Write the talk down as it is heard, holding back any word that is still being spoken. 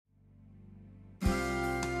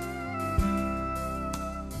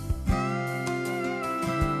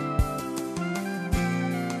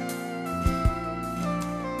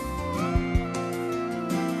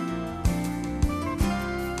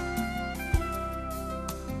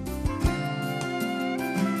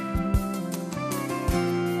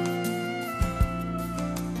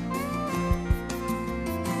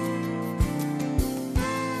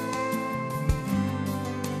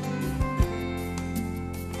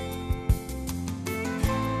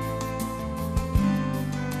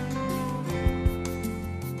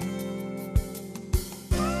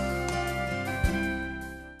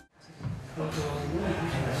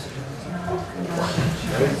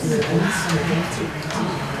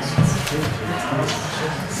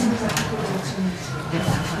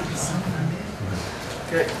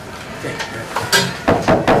Good. Okay.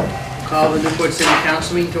 Call the Newport City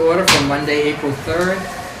Council meeting to order for Monday, April 3rd,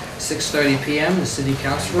 6:30 p.m. The City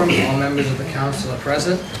Council Room. All members of the council are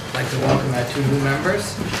present. I'd like to welcome our two new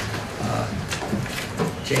members,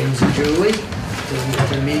 James and Julie, to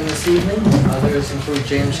the meeting this evening. Others include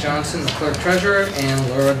James Johnson, the clerk treasurer, and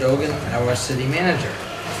Laura Dogan, our city manager.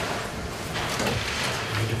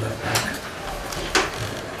 Let me give that back.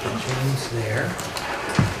 James there.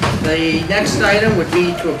 The next item would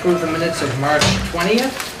be to approve the minutes of March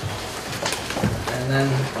 20th and then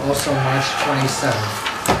also March 27th.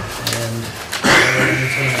 And I will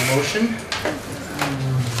entertain a motion.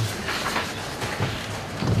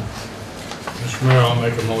 Mr. Mayor, I'll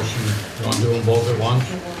make a motion. You want to do them both at once?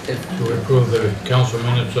 To approve the council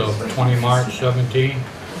minutes of 20 March 17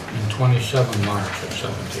 and 27 March of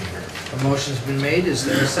 17. A motion's been made. Is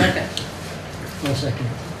there a second? No second.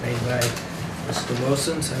 Made by Mr.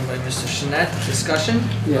 Wilson, seconded by Mr. Shinet. Discussion on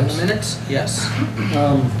Yes. the minutes? Yes.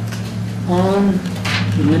 On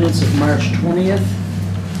the minutes of March 20th,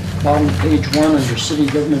 bottom of page 1 under city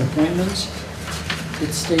government appointments,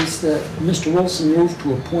 it states that Mr. Wilson moved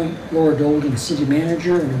to appoint Laura Dogan city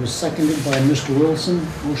manager, and it was seconded by Mr. Wilson.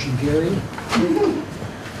 Motion carried.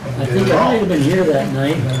 I think I might have been here that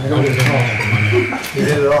night, but I don't recall. You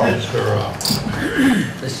did it all.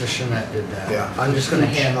 Mr. Shinet did that. Yeah. I'm just going to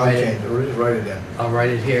handwrite it. Just write it down. I'll write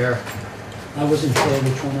it here. I wasn't sure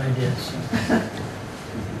which one I did, so.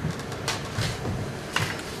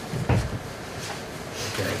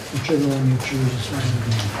 Okay. Whichever one you choose is fine with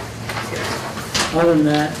me. Okay. Other than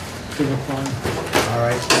that, give a fun. All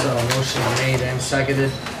right, so motion made and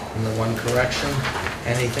seconded, and the one correction.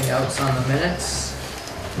 Anything else on the minutes?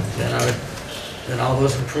 Then all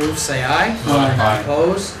those approved say aye. Aye.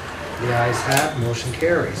 Opposed? The ayes have, motion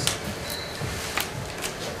carries.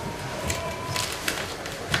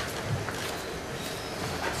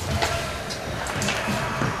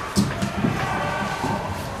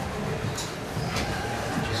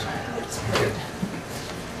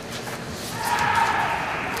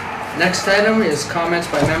 Next item is comments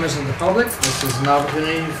by members of the public. This is an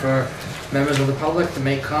opportunity for members of the public to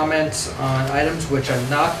make comments on items which are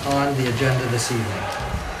not on the agenda this evening.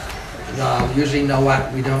 Usually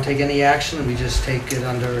we don't take any action, we just take it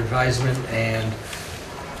under advisement, and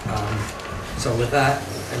so with that,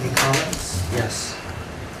 any comments? Yes.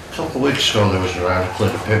 A couple of weeks ago, there was an article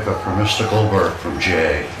in the paper from Mr. Goldberg from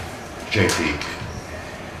J Peak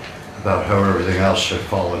about how everything else had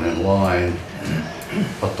fallen in line,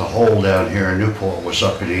 but the hole down here in Newport was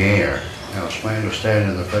up in the air. Now, it's my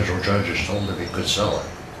understanding the federal judge has told him he could sell it.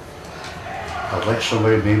 I'd like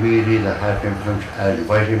somebody maybe either have him come,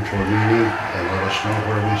 invite him to a meeting and let us know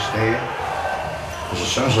where we stand. Because it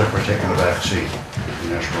sounds like we're taking a back seat,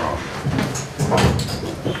 and that's wrong.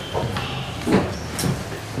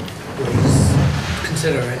 Please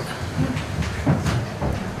consider it.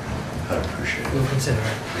 I appreciate it. We'll consider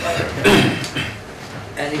it.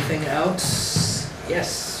 Anything else?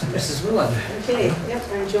 Yes, Mrs. Willard. Okay, yep,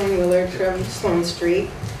 I'm Joan Willard from Sloan Street,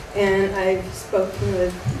 and I've spoken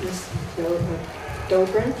with Ms.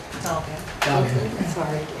 Dobrin.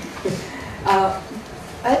 Sorry.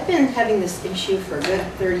 I've been having this issue for a good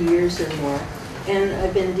 30 years or more, and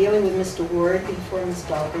I've been dealing with Mr. Ward before Ms.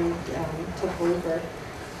 Dobrin took over.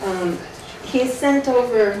 He sent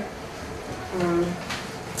over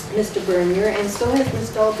Mr. Bernier, and so has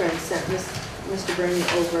Ms. Dahlgren sent Mr. Bernier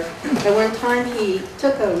over. At one time, he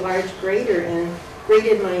took a large grader and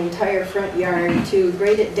graded my entire front yard to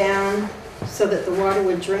grade it down so that the water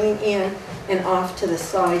would drain in and off to the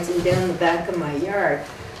sides and down the back of my yard.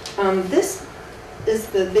 This is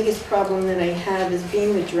the biggest problem that I have, is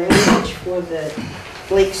being the drainage for the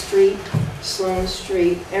Lake Street, Sloan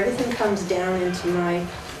Street. Everything comes down into my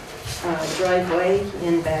driveway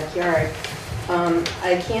and backyard.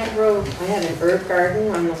 I can't grow, I have an herb garden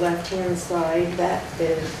on the left-hand side. That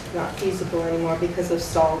is not feasible anymore because of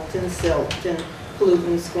salt and silt and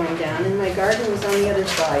pollutants going down. And my garden was on the other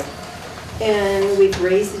side. And we've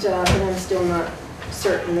raised it up, and I'm still not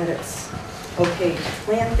certain that it's okay to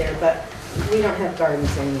plant there, but we don't have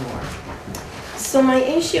gardens anymore. So my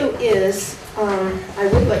issue is, I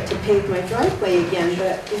would like to pave my driveway again,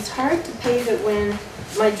 but it's hard to pave it when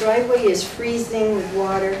my driveway is freezing with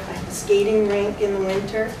water. I have a skating rink in the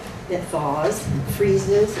winter that thaws,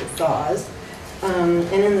 freezes, it thaws.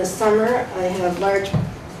 And in the summer, I have large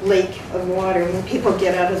lake of water when people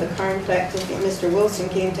get out of the car. In fact, I think Mr. Wilson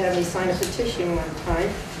came to have me sign a petition one time,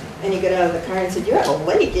 and he got out of the car and said, "You have a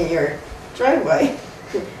lake in your driveway."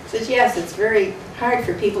 I said, "Yes, it's very hard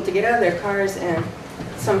for people to get out of their cars, and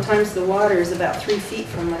sometimes the water is about 3 feet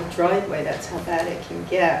from my driveway. That's how bad it can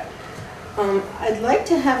get." I'd like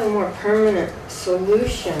to have a more permanent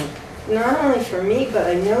solution, not only for me, but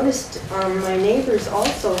I noticed my neighbors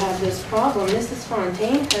also have this problem. Mrs.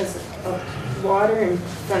 Fontaine has water in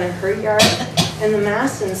front of her yard, and the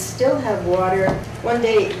Massons still have water. One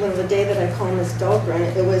day, the day that I called Miss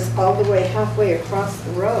Dahlgren, it was all the way halfway across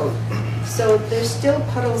the road. So there's still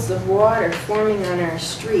puddles of water forming on our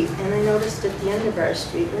street, and I noticed at the end of our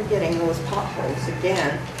street, we're getting those potholes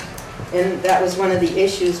again. And that was one of the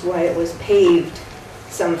issues why it was paved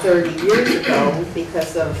some 30 years ago,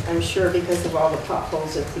 because of, I'm sure because of all the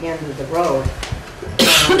potholes at the end of the road.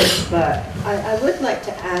 But I would like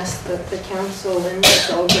to ask the council and Ms.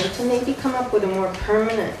 Dahlgren to maybe come up with a more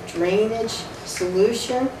permanent drainage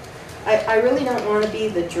solution. I really don't want to be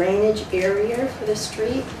the drainage area for the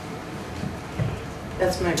street.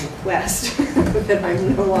 That's my request, that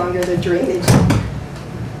I'm no longer the drainage.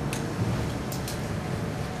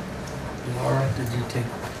 Laura, did you take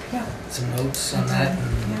some notes on that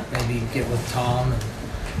and maybe get with Tom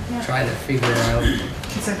and try to figure it out?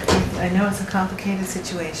 I know it's a complicated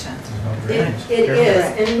situation. It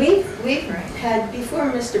is, and we've had,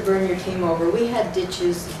 before Mr. Bernier came over, we had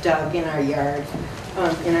ditches dug in our yard,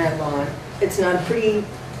 in our lawn. It's not a pretty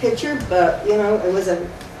picture, but you know, it was a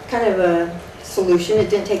kind of a solution. It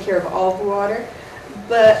didn't take care of all the water,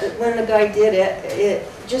 but when the guy did it, it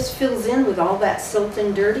just fills in with all that silt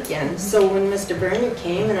and dirt again. So when Mr. Bernier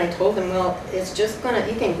came and I told him, well, it's just gonna,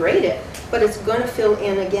 you can grade it, but it's gonna fill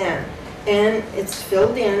in again. And it's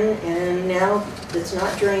filled in, and now it's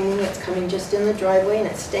not draining, it's coming just in the driveway and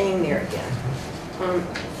it's staying there again.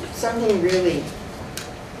 Something really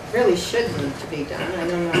should need to be done. I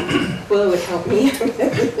don't know, well, it would help me.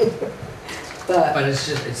 But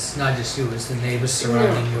it's not just you, it's the neighbors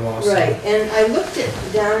surrounding you also. Right, and I looked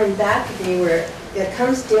at down in back of me where it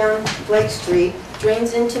comes down Blake Street,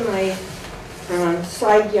 drains into my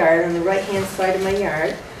side yard on the right-hand side of my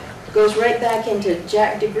yard, goes right back into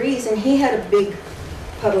Jack DeGree's, and he had a big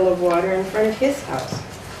puddle of water in front of his house a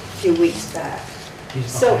few weeks back. He's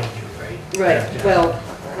So- behind you, right? Right, Yeah. well,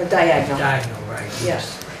 diagonal. Diagonal, right.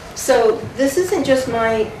 Yes. So this isn't just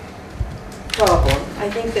my problem. I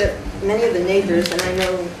think that many of the neighbors, and I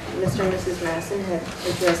know Mr. and Mrs. Masson have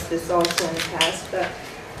addressed this also in the past, but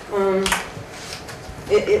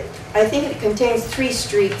I think it contains 3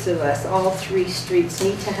 streets of us. All 3 streets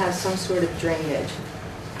need to have some sort of drainage.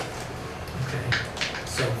 Okay,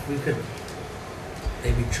 so if we could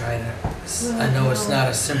maybe try to, I know it's not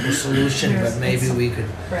a simple solution, but maybe we could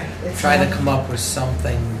Right. try to come up with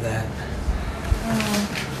something that,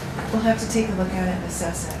 We'll have to take a look at it and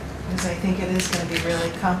assess it, because I think it is going to be really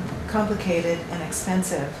complicated and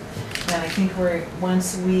expensive. And I think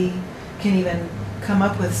once we can even come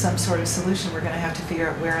up with some sort of solution, we're going to have to figure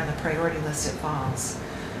out where on the priority list it falls,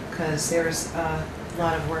 because there's a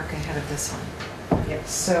lot of work ahead of this one. Yep.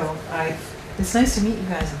 So it's nice to meet you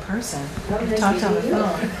guys in person. Oh, We nice talked on the meeting you.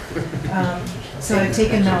 phone. So I've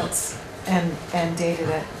taken notes and dated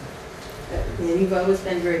it. And you've always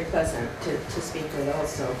been very pleasant to speak with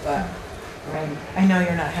also, but, I know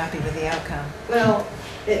you're not happy with the outcome. well,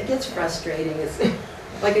 it gets frustrating.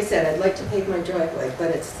 Like I said, I'd like to pave my driveway,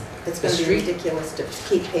 but it's going to be street? ridiculous to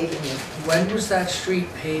keep paving it. when was that street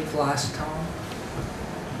paved last, Tom?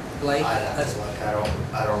 Blake? I'd have That's- to look,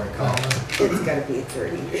 I don't recall. It's got to be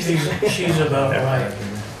 30 years. She's about right,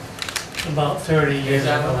 about 30 years Is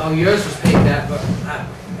that, ago. oh, yours was paved that, but,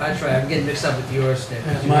 that's right, I'm getting mixed up with yours, Nick.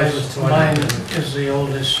 And Yours was mine 20, is the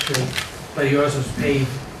oldest street. but yours was paved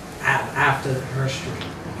after her street.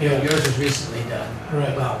 Yeah. Yours was recently done.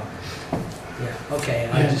 Right. Wow. Yeah, okay,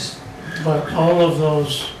 I Yeah. just, But all of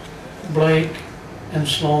those, Blake and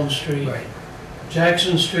Sloan Street. right.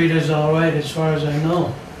 Jackson Street is all right as far as I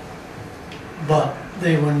know. But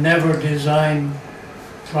they were never designed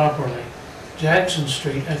properly. Jackson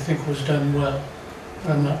Street, I think, was done well.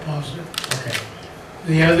 I'm not positive. Okay.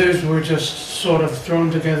 The others were just sort of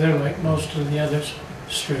thrown together like most of the other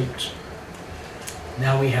streets.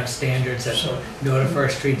 Now we have standards that, So in order for a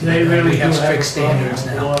street to they be done, really we do have have a strict problem standards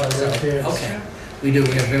with now. water So, right there. okay, we do,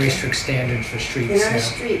 we have very strict standards for streets And our now,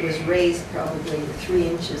 street was raised probably 3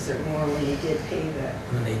 inches or more when they did pave it.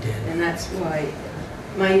 when they did. And that's why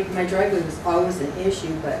my driveway was always an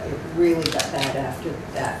issue, but it really got bad after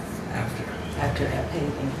that After,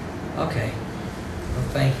 paving. okay. Well,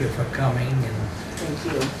 thank you for coming, and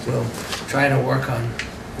Thank you. we'll try to work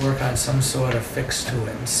on some sort of fix to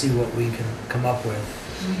it and see what we can come up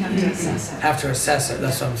with. We have to assess it. Have to assess it,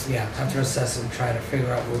 that's what I'm, yeah, have to assess it and try to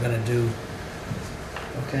figure out what we're gonna do.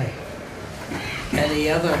 Okay. Any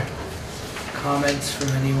other comments from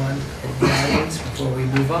anyone in the audience before we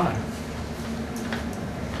move on?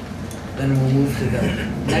 Then we'll move to the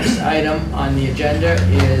next item on the agenda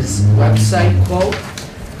is website quote.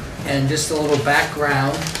 And just a little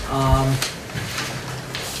background.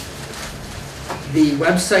 The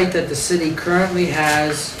website that the city currently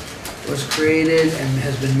has was created and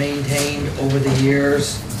has been maintained over the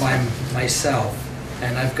years by myself.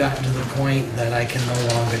 And I've gotten to the point that I can no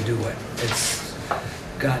longer do it. It's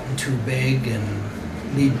gotten too big and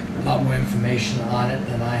need a lot more information on it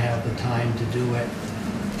than I have the time to do it.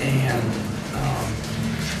 And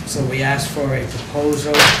so we asked for a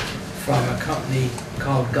proposal from a company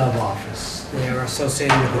called GovOffice. They are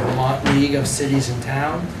associated with the Vermont League of Cities and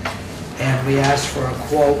Towns. And we asked for a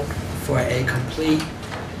quote for a complete,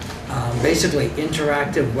 basically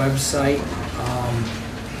interactive website. I'm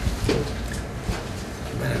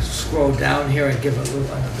going to scroll down here and give a little,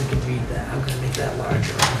 I don't know if we can read that. I'm going to make that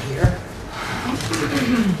larger on here.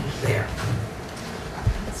 There.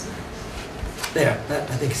 There, that,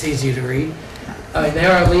 I think it's easier to read. I mean,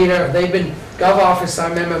 they're our leader. They've been, GovOffice, I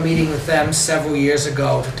remember meeting with them several years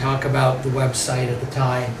ago to talk about the website at the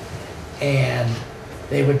time. And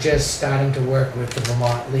they were just starting to work with the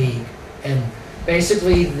Vermont League. And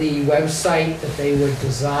basically the website that they would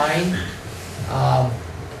design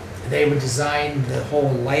the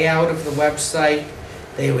whole layout of the website.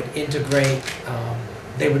 They would integrate,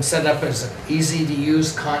 they would set up as an easy to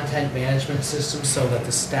use content management system so that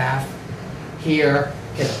the staff here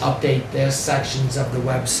can update their sections of the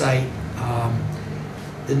website.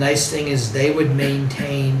 The nice thing is they would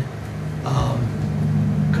maintain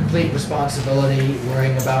complete responsibility,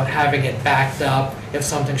 worrying about having it backed up if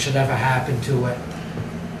something should ever happen to it.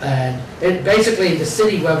 And it basically, the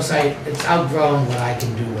city website, it's outgrown what I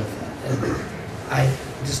can do with it. And I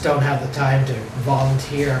just don't have the time to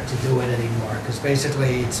volunteer to do it anymore, because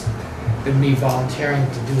basically it's been me volunteering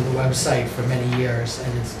to do the website for many years,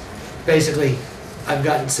 and it's basically, I've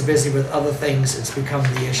gotten so busy with other things, it's become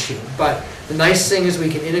the issue. But the nice thing is we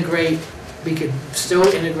can still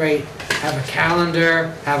integrate, have a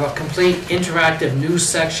calendar, have a complete interactive news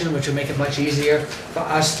section, which will make it much easier for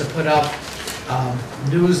us to put up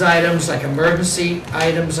news items, like emergency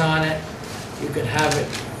items on it. You can have it,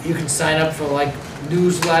 you can sign up for like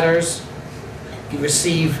newsletters. You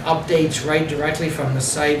receive updates right directly from the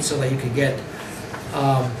site so that you could get,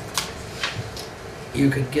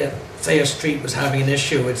 say a street was having an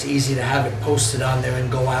issue, it's easy to have it posted on there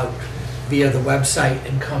and go out via the website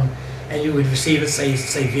and come, and you would receive it, say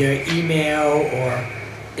via email or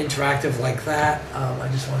interactive like that. I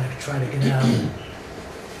just wanted to try to get out.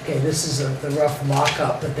 Okay, this is the rough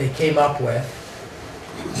mock-up that they came up with.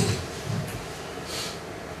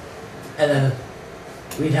 And then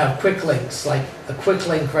we'd have quick links, like a quick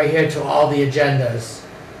link right here to all the agendas.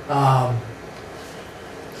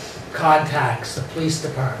 Contacts, the police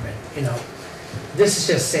department, you know. This is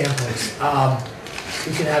just samples.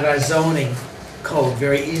 We can have our zoning code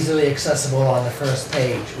very easily accessible on the first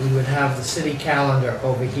page. We would have the city calendar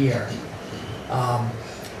over here.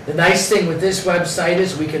 The nice thing with this website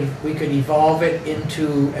is we could evolve it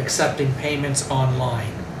into accepting payments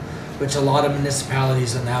online, which a lot of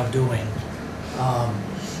municipalities are now doing.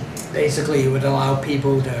 Basically, it would allow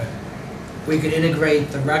people to, we could integrate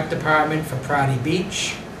the rec department for Prouty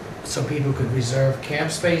Beach, so people could reserve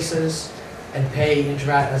camp spaces and pay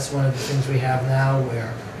that's one of the things we have now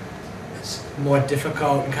where it's more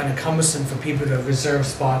difficult and kind of cumbersome for people to reserve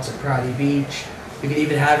spots at Prouty Beach. We could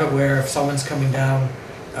even have it where if someone's coming down,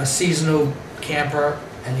 a seasonal camper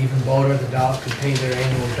and even boater, the dock could pay their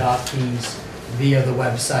annual dock fees via the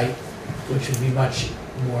website, which would be much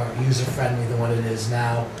more user-friendly than what it is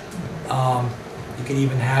now. You could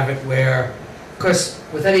even have it where, of course,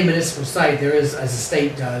 with any municipal site, there is, as the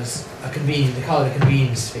state does, they call it a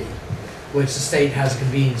convenience fee, which the state has a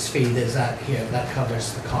convenience fee, there's that here, that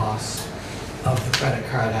covers the cost of the credit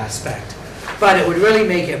card aspect. But it would really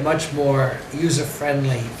make it much more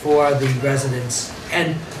user-friendly for the residents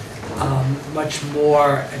and much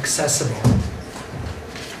more accessible.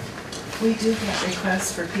 We do get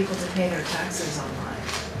requests for people to pay their taxes online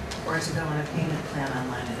or to go on a payment plan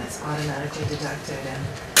online, and it's automatically deducted, and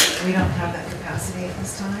we don't have that capacity at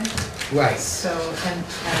this time. Right. So, and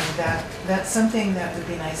that's something that would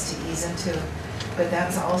be nice to ease into, but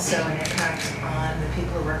that's also an impact on the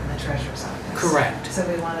people who work in the treasurer's office. Correct. So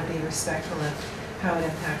we want to be respectful of how it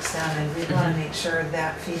impacts them, and we want to make sure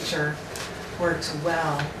that feature worked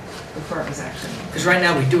well before it was actually. Because right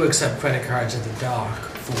now we do accept credit cards at the dock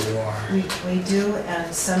for. We do,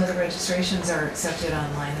 and some of the registrations are accepted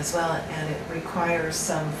online as well, and it requires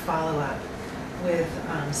some follow-up with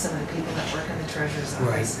some of the people that work in the treasurer's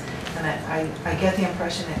office. Right. And I get the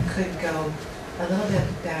impression it could go a little bit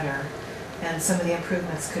better And some of the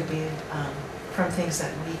improvements could be from things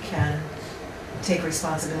that we can take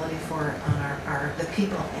responsibility for on the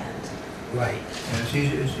people end. Right. And it's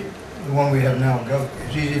easy, the one we have now,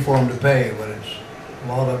 it's easy for them to pay, but it's a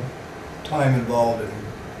lot of time involved in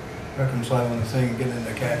reconciling the thing and getting in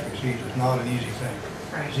the cash receipts. It's not an easy thing.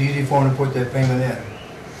 Right. It's easy for them to put their payment in.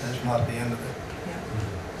 That's not the end of it.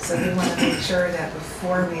 So we want to make sure that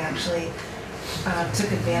before we actually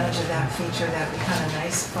took advantage of that feature, that we had a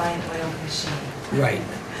nice fine oiled machine. Right.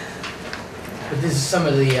 But this is some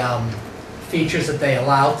of the features that they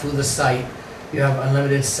allow through the site. You have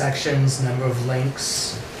unlimited sections, number of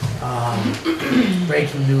links,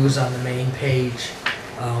 breaking news on the main page.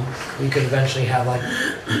 We could eventually have like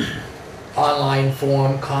online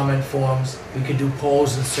form, comment forms. We could do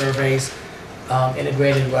polls and surveys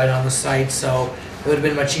integrated right on the site. So it would have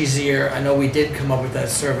been much easier. I know we did come up with that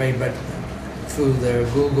survey, but through the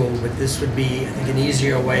Google, but this would be, I think, an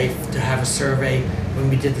easier way to have a survey when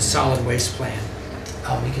we did the solid waste plan.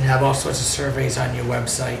 We can have all sorts of surveys on your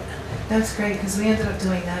website. That's great, because we ended up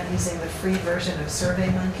doing that using the free version of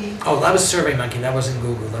SurveyMonkey. Oh, that was SurveyMonkey, that wasn't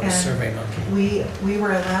Google, that was And SurveyMonkey. We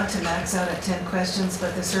were allowed to max out at 10 questions,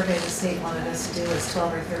 but the survey the state wanted us to do was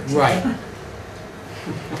 12 or 13. Right.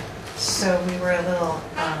 So we were a little,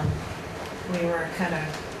 we were kind of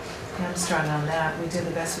hamstrung on that. We did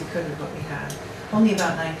the best we could with what we had. Only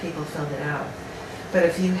about 9 people filled it out. But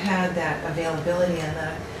if you had that availability and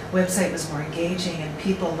the website was more engaging and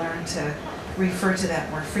people learned to refer to that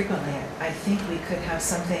more frequently, I think we could have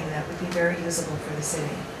something that would be very usable for the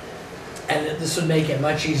city. And this would make it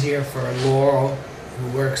much easier for Laurel,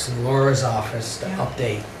 who works in Laura's office, to Yeah.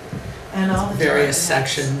 update And all the various department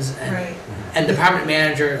heads. sections. Right. And department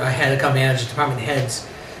manager, account manager, department heads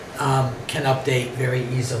can update very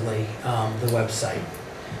easily the website.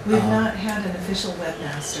 We've not had an official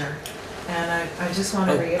webmaster, and I just want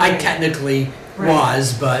to reiterate. I technically Right.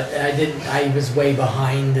 was, but I was way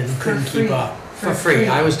behind and For couldn't keep free. up. For For free. free.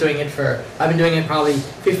 I've been doing it probably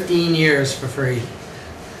 15 years for free.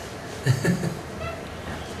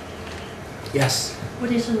 Yes.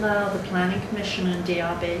 Would it allow the Planning Commission and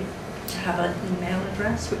DRB to have an email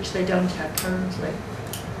address, which they don't have currently?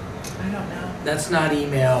 I don't know. That's not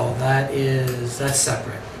email, that's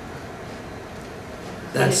separate.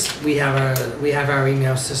 We have our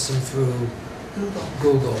email system through Google.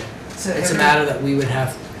 Google. So It's a matter that we would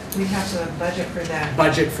have we'd have to budget for that.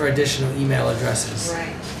 budget for additional email addresses.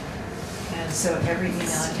 Right. And so every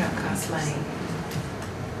email account costs money.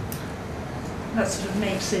 That sort of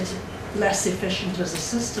makes it less efficient as a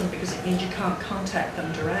system because it means you can't contact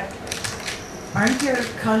them directly. Aren't there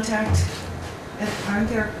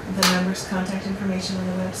the members' contact information on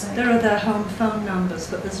the website? There are their home phone numbers,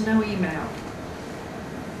 but there's no email.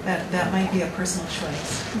 That might be a personal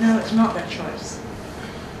choice. No, it's not their choice.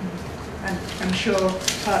 And I'm sure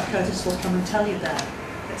Clark Curtis will come and tell you that.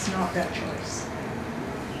 It's not their choice.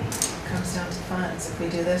 It comes down to funds. If we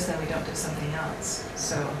do this, then we don't do something else.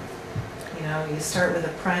 So, you start with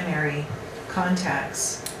the primary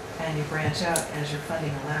contacts and you branch out as your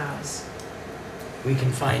funding allows. We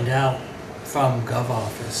can find out from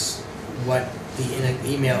GovOffice what the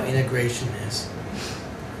email integration is.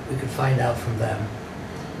 We could find out from them.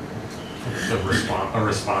 A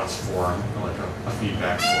response form, like a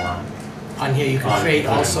feedback form. On here you can create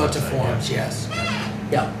all on sorts of website, forms, yeah. yes.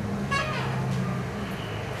 Yep.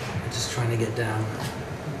 I'm just trying to get down.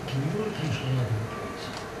 Can you go to page 11, please?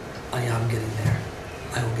 I'm getting there.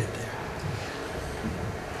 I will get there.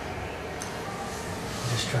 I'm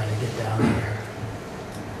just trying to get down here.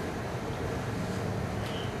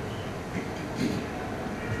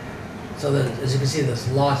 So that, as you can see, there's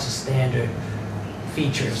lots of standard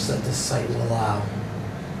features that this site will allow.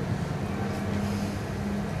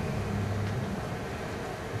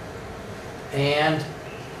 And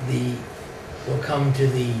we'll come to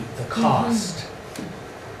the cost,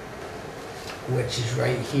 which is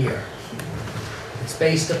right here. It's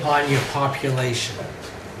based upon your population,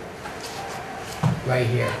 right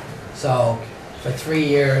here. So for 3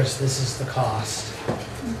 years, this is the cost.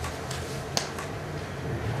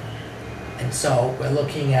 And so we're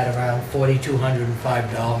looking at around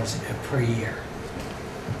 $4,205 per year.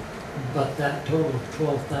 But that total of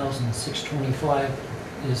 12,625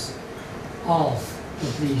 is all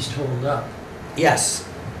of these totaled up. Yes,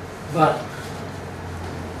 But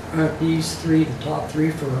aren't these three, the top three,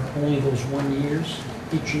 for only those 1 years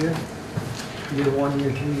each year? Year 1,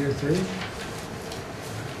 year 2, year 3?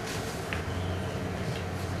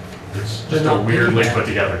 It's They're just a not weirdly piggyback. put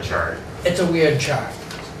together chart. it's a weird chart.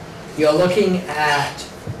 You're looking at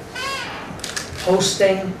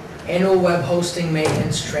hosting, annual web hosting,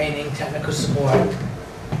 maintenance, training, technical support,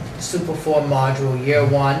 Superform module, year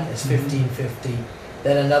one is $1,550,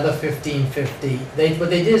 then another $1,550. What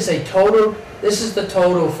they did is they total, this is the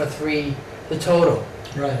total for the total,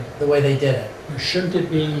 Right. the way they did it. Or shouldn't it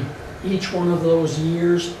be each one of those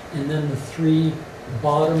years and then the 3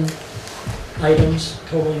 bottom items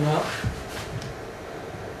totaling up?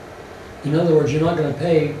 In other words, you're not gonna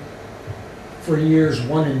pay for years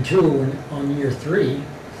 1 and 2 and on year 3.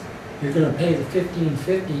 You're gonna pay the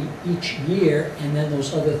 $1,550 each year, and then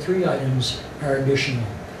those other 3 items are additional.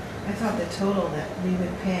 I thought the total that we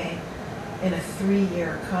would pay in a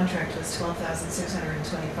 3-year contract was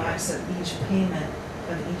 $12,625, so each payment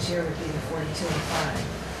of each year would be the $4,205.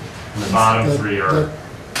 And the bottom The- 3 are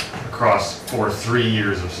across for 3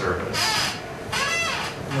 years of service.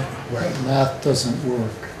 Right. Math doesn't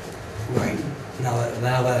work. Right. Now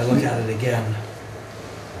that I look at it again,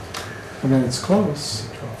 I mean, it's close.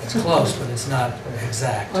 it's close, but it's not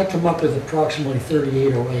exact. I come up with approximately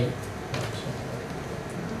 3808.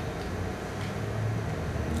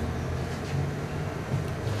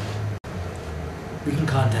 We can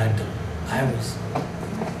contact them. I was.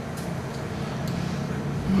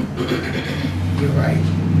 You're right,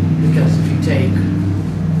 because if you take.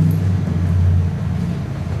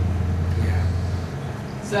 Yeah.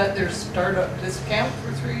 Is that their startup discount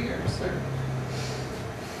for 3 years or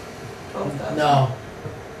 12,000? No.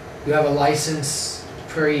 You have a license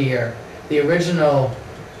per year. The original,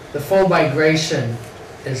 the full migration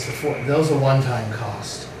is those are one-time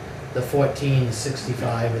cost. The 14, the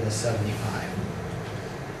 65, and the 75.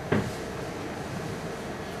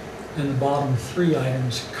 And the bottom 3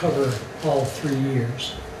 items cover all 3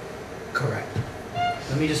 years. Correct.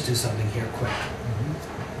 Let me just do something here quick.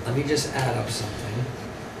 Let me just add up something.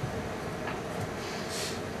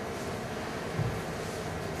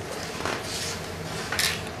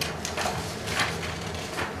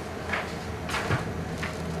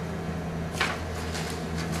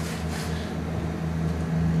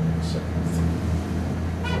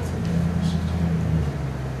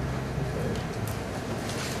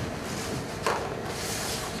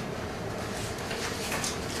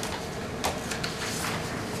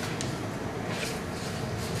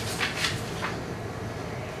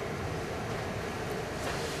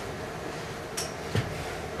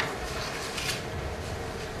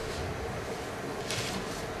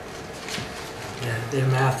 Their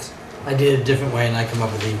math, I did it a different way and I come up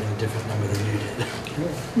with even a different number than you did.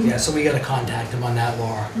 Yeah, so we gotta contact them on that,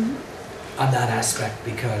 Laura, on that aspect,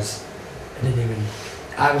 because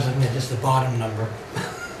I was looking at just the bottom number,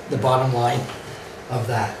 the bottom line of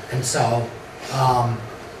that. And so,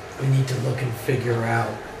 we need to look and figure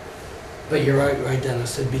out, but you're right,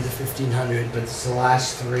 Dennis, it'd be the 1,500, but it's the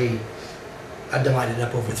last 3 are divided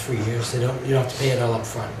up over 3 years. You don't have to pay it all up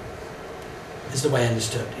front. Is the way I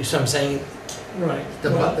understood. You see what I'm saying? Right.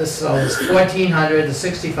 So it's 1,400, the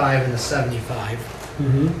 65, and the 75.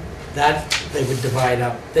 Mm-hmm. That they would divide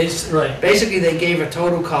up. Right. Basically, they gave a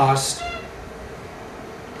total cost,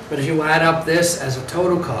 but if you add up this as a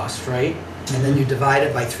total cost, right, and then you divide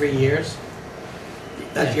it by 3 years,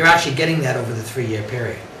 you're actually getting that over the 3-year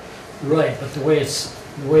period. Right, but the way this.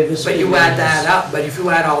 But you add that up. But if you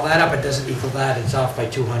add all that up, it doesn't equal that. It's off by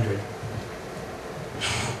 200.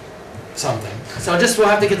 Something. So we'll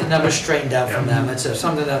have to get the numbers straightened out from them. It's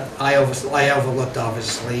something that I overlooked,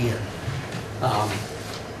 obviously, and on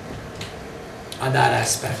that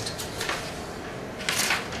aspect.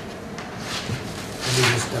 Let me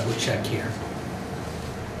just double check here.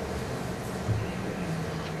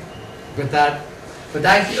 But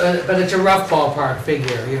it's a rough ballpark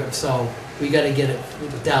figure, so we got to get it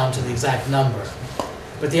down to the exact number.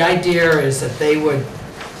 But the idea is that they would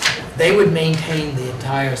maintain the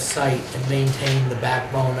entire site and maintain the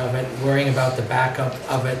backbone of it, worrying about the backup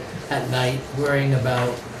of it at night, worrying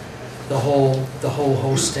about the whole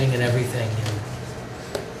hosting and everything,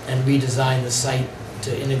 and redesign the site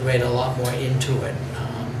to integrate a lot more into it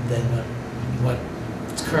than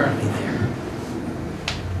what's currently there.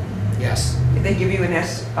 Yes? Did they give you a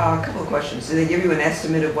couple of questions. Did they give you an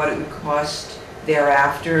estimate of what it would cost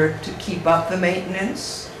thereafter to keep up the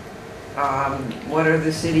maintenance? What are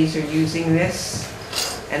the cities are using this?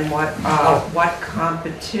 And what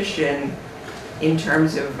competition in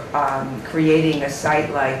terms of creating a site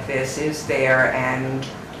like this is there, and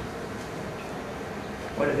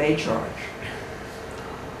what do they charge?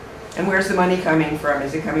 And where's the money coming from?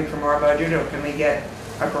 Is it coming from our budget, or can we get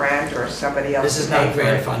a grant or somebody else? This is not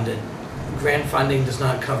grant funded. Grant funding does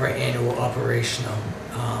not cover annual operational.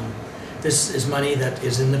 This is money that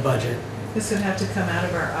is in the budget. This would have to come out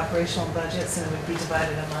of our operational budgets, and it would be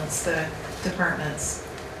divided amongst the departments.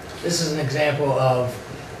 This is an example of,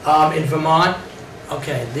 in Vermont,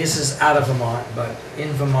 Okay, this is out of Vermont, but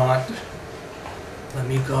in Vermont, let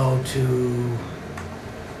me go to,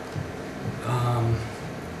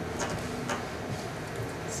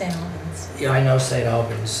 St. Albans. yeah, I know St.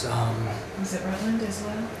 Albans. Was it Rutland as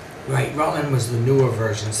well? Right, Rutland was the newer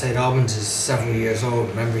version. St. Albans is several years old.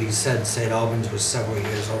 Remember, he said St. Albans was several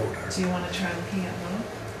years older. Do you want to try looking at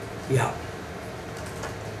both? Yeah.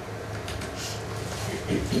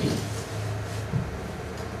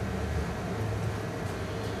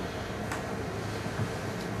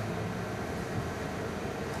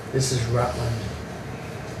 This is Rutland.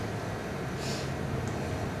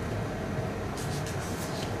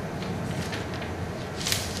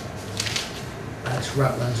 That's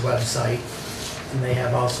Rutland's website, and they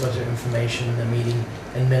have all sorts of information in the meeting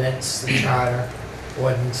and minutes, the charter,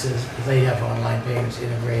 ordinances. They have online payments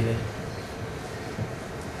integrated.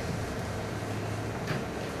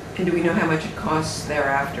 And do we know how much it costs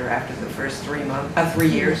thereafter, after the first 3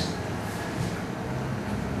 years?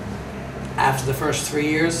 After the first 3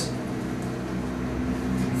 years,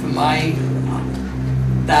 for my,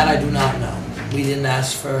 that I do not know. We didn't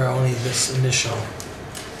ask for only this initial.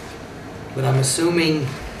 But I'm assuming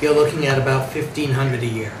you're looking at about $1,500 a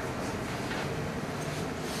year.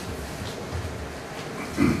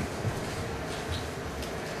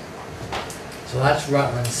 So that's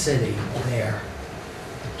Rutland City there.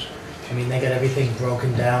 I mean, they got everything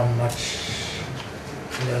broken down much.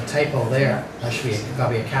 You got a typo there. That should be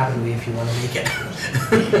probably a capital E if you want to make it.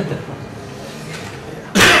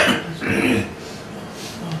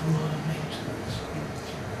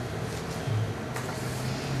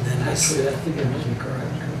 Then Actually, that figure might be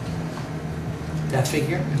correct. that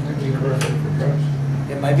figure, It might be correct.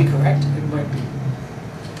 it might be correct. It might be.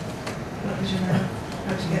 What was your number?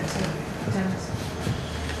 How'd you get to Dennis?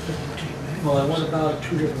 Well, I went about it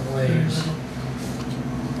 2 different ways.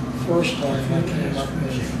 First time I came up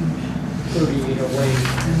with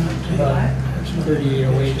 3808, but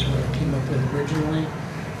 3808 is what I came up with originally.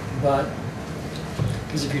 But,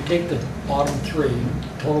 because if you take the bottom 3,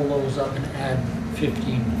 total those up and add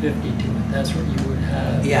 1550 to it, that's what you would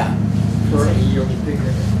have Yeah. for a yearly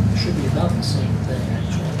figure. It should be about the same thing,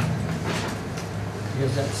 actually.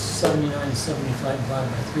 Because that's 7975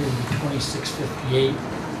 divided by 3 would be 2658,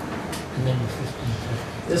 and then your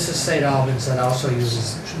 1550. This is St. Albans that also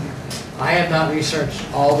uses, I have not researched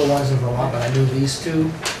all the ones in Vermont, but I knew these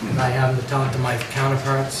two, and I happened to talk to my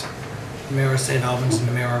counterparts, the Mayor of St. Albans and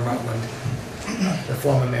the Mayor of Rutland, the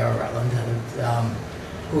former Mayor of Rutland, and,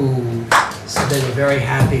 who said they were very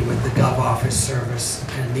happy with the Gov office service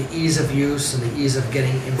and the ease of use and the ease of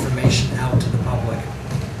getting information out to the public.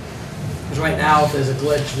 Because right now, if there's a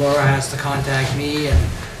glitch, Laura has to contact me, and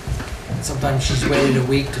sometimes she's waited a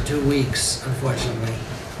week to 2 weeks, unfortunately.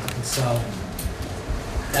 And so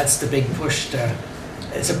that's the big push to,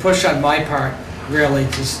 it's a push on my part, really,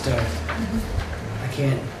 just to, I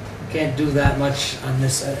can't do that much on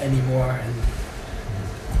this anymore. And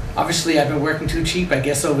obviously, I've been working too cheap, I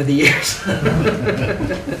guess, over the years.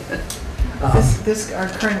 Our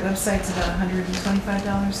current website's about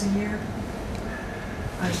 $125 a year.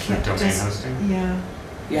 I can't domain just- hosting? Yeah.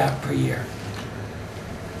 Yeah, per year.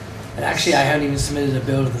 And actually, I haven't even submitted a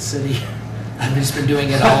bill to the city. I've just been doing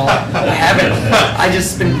it all. I haven't. I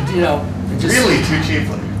just been, just. Really too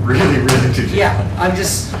cheaply. Really too cheaply. Yeah, I've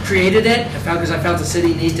just created it. Because I felt the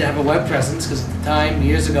city needed to have a web presence, because at the time,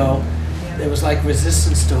 years ago, there was like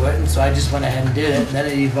resistance to it, and so I just went ahead and did it, and then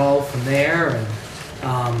it evolved from there, and,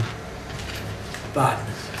 but.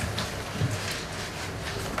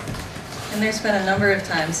 And there's been a number of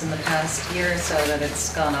times in the past year or so that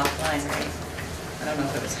it's gone offline, right? I don't know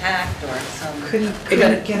if it was hacked or some. Couldn't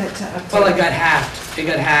got- get it to update. Well, it got hacked. It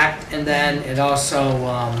got hacked, and then it also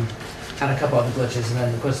had a couple other glitches, and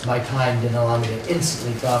then, of course, my time didn't allow me to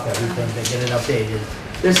instantly drop everything to get it updated.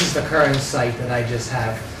 This is the current site that I just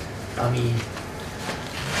have. I mean,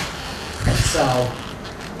 and so,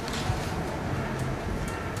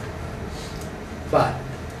 but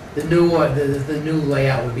the new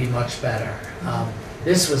layout would be much better.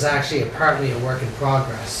 This was actually partly a work in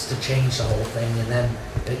progress to change the whole thing, and then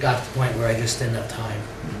it got to the point where I just didn't have time,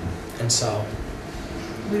 and so.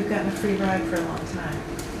 We've gotten a free ride for a long time,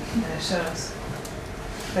 and it shows.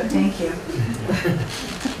 But thank you.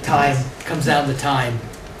 Time, comes down to time.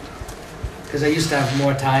 Because I used to have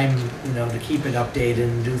more time, to keep it updated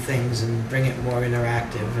and do things and bring it more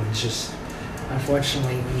interactive, and it's just,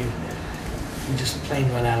 unfortunately, you just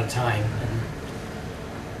plain run out of time.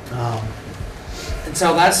 And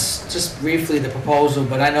so that's just briefly the proposal,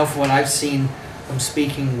 but I know from what I've seen from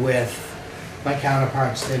speaking with my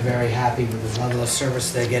counterparts, they're very happy with the level of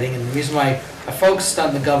service they're getting. And the reason why I focused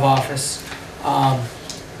on the Gov office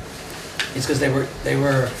It's because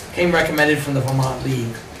came recommended from the Vermont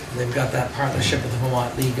League. They've got that partnership with the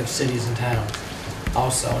Vermont League of Cities and Towns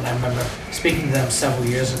also, and I remember speaking to them several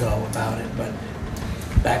years ago about it, but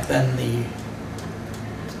back then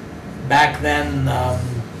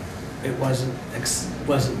it wasn't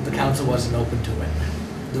the council wasn't open to it,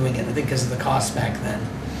 doing it, I think because of the cost back then.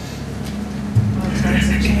 Well, times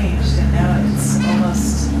have changed, and now it's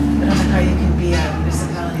almost, I don't know how you can be a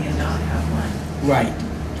municipality and not have one. Right,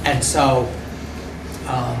 and so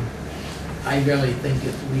I really think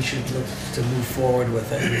we should look to move forward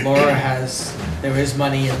with it. And Laura there is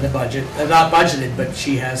money in the budget, not budgeted, but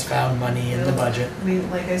she has found money in the budget.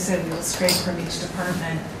 Like I said, we will scrape from each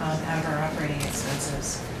department out of our operating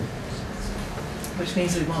expenses, which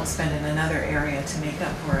means we won't spend in another area to make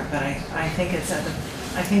up for it. But I think it's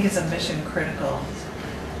a mission critical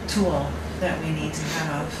tool that we need to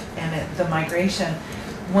have. And the migration.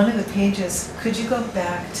 One of the pages, could you go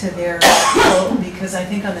back to their quote, because I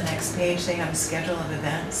think on the next page they have a schedule of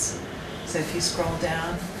events. So if you scroll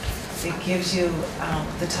down, it gives you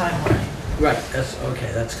the timeline. Right,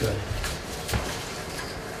 that's good.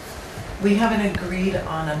 We haven't agreed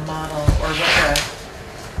on a model or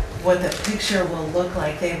what the picture will look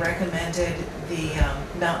like. They recommended the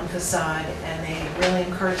mountain facade, and they really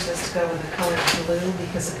encouraged us to go with the color blue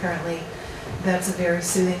because apparently that's a very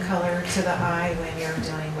soothing color to the eye when you're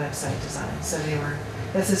doing website design. So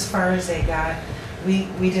that's as far as they got. We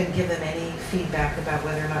didn't give them any feedback about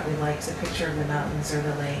whether or not we liked the picture of the mountains or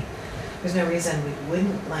the lake. There's no reason we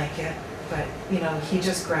wouldn't like it, but he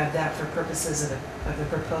just grabbed that for purposes of the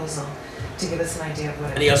proposal to give us an idea of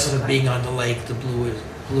what it And he also like. being on the lake, the blue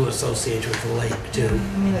associated with the lake too.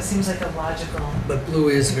 I mean, it seems like a logical. But blue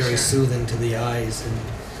is picture. very soothing to the eyes,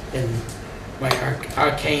 and my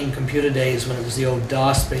arcane computer days when it was the old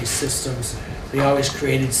DOS-based systems, we always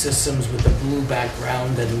created systems with the blue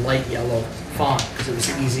background and light yellow font because it was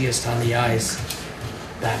the easiest on the eyes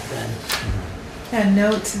back then. And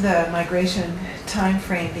note the migration time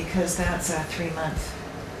frame because that's a 3-month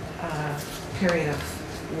period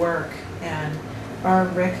of work. And our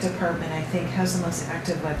rec department, I think, has the most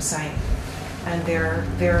active website, and they're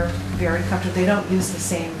very comfortable. They don't use the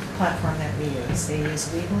same platform that we use. They use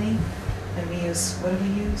Weebly. And we use, what do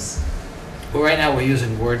we use? Well, right now we're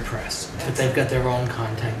using WordPress, but they've got their own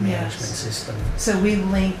content management system. So we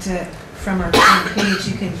linked it from our page.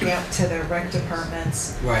 You can get to the rec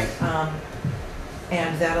departments. Right.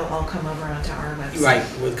 And that'll all come over onto our website. Right,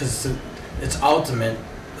 because it's optimum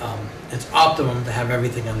to have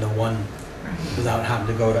everything under one without having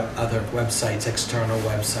to go to other websites, external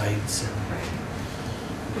websites.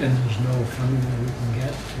 And there's no funding that we can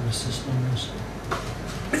get to assist on this?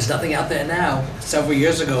 There's nothing out there now. Several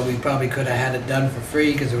years ago, we probably could have had it done for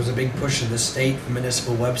free because there was a big push in the state for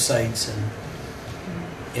municipal websites, and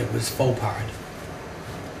it was faux part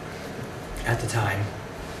at the time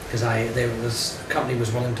because a company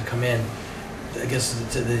was willing to come in. I guess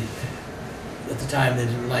at the time they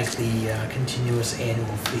didn't like the continuous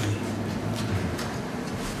annual fee,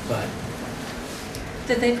 but.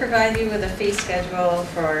 Did they provide you with a fee schedule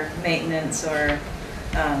for maintenance or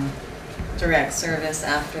direct service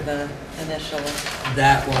after the initial?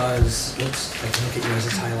 That was, I can look at yours,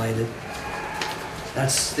 it's highlighted.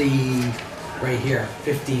 That's right here,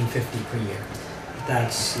 $15.50 per year.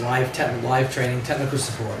 That's live training, technical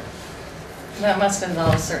support. That must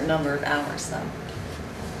involve a certain number of hours then.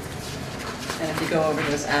 And if you go over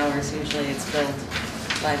those hours, usually it's billed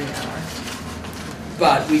by the hour.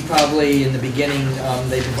 But we probably, in the beginning,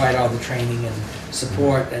 they provide all the training and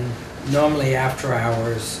support, and normally after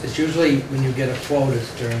hours, it's usually when you get a quota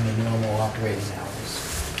during the normal operating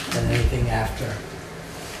hours. And anything after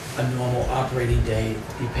a normal operating day,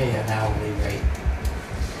 you pay an hourly rate.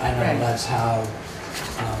 I know Right. that's how,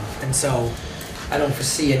 and so I don't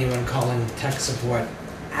foresee anyone calling tech support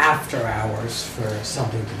after hours for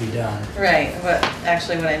something to be done. Right, but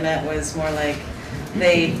actually what I meant was more like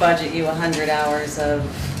they budget you 100 hours of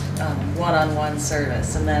one-on-one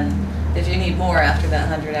service, and then if you need more after that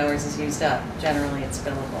 100 hours is used up, generally it's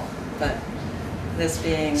billable. But this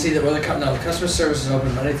being... See, the customer service is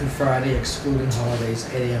open Monday through Friday, excluding holidays,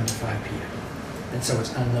 8 a.m. to 5 p.m. And so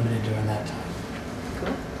it's unlimited during that time.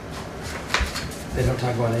 Cool. They don't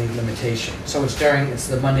talk about any limitation. So it's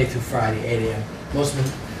the Monday through Friday, 8 a.m.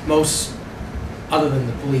 Most, other than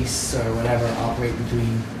the police or whatever, operate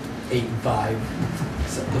between 8 and 5.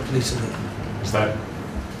 So the police are Is that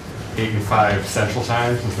 8 and 5 Central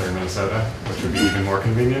Time, since they're in Minnesota, which would be even more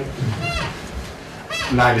convenient?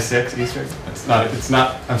 9 to 6 Eastern? It's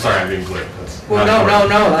not, I'm sorry, I'm being glib. That's Well, not no,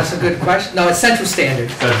 important. that's a good question. No, it's Central Standard.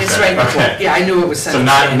 Central It's Standard, right before. okay. Yeah, I knew it was So Central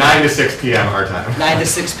 9 Standard. to 6 PM our time. 9 to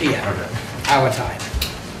 6 p.m. Okay. Our time.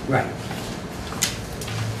 Right.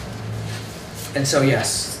 And so,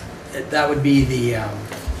 yes, that would be the,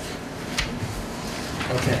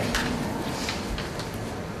 okay.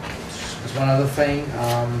 There's one other thing.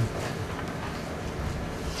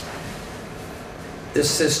 This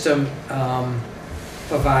system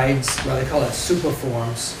provides, well, they call it super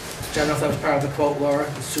forms. I don't know if that was part of the quote, Laura,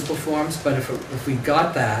 the super forms, but if we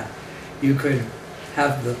got that, you could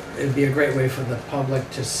have it'd be a great way for the public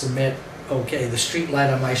to submit, okay, the street light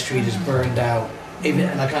on my street is burned out, even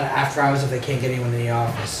like kind of after hours if they can't get anyone in the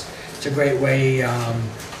office. It's a great way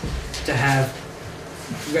to have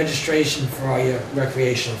registration for all your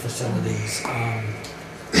recreational facilities.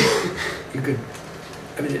 You could,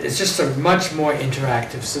 I mean, it's just a much more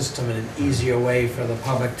interactive system and an easier way for the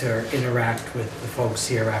public to interact with the folks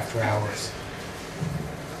here after hours.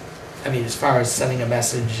 I mean, as far as sending a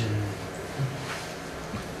message and...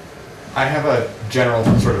 I have a general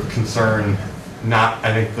sort of concern,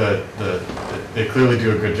 I think they clearly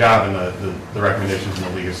do a good job, and the recommendations from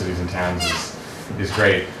the League of Cities and Towns is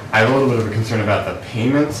great. I have a little bit of a concern about the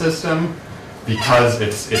payment system, because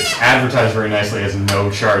it's advertised very nicely as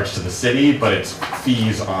no charge to the city, but it's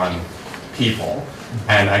fees on people.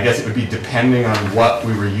 And I guess it would be depending on what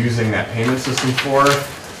we were using that payment system for.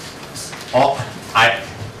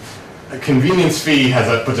 A convenience fee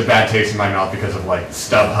puts a bad taste in my mouth because of like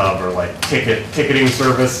StubHub or like ticketing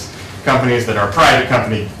service companies that are a private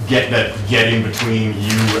company get in between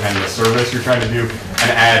you and the service you're trying to do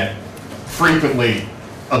and add frequently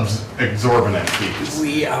exorbitant fees.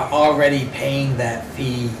 We are already paying that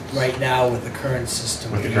fee right now with the current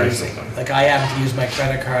system With the we're current using. system. Like I happen to use my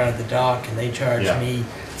credit card at the dock and they charge me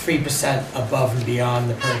 3% above and beyond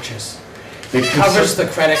the purchase. It covers the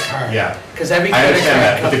credit card. Yeah. Because every I credit understand card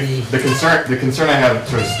that, company... but the concern I have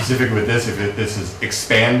sort of specifically with this, if this is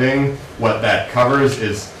expanding what that covers,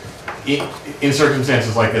 is in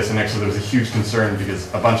circumstances like this, and actually there was a huge concern because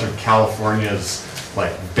a bunch of California's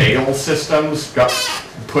like bail systems got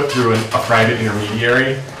put through a private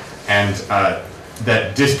intermediary, and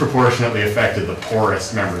that disproportionately affected the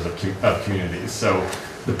poorest members of communities. So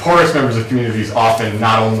the poorest members of communities often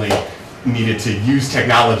not only needed to use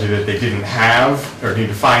technology that they didn't have, or need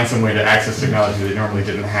to find some way to access technology they normally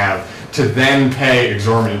didn't have, to then pay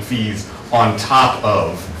exorbitant fees on top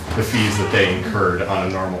of the fees that they incurred on a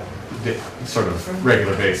normal, sort of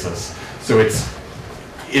regular basis. So it's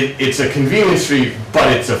a convenience fee,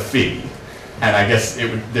 but it's a fee. And I guess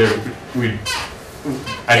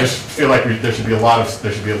I just feel like there should be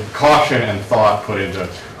a caution and thought put into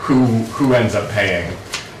who ends up paying.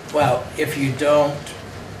 Well, if you don't,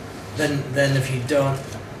 then if you don't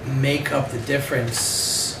make up the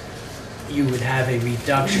difference, you would have a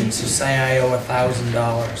reduction. So say I owe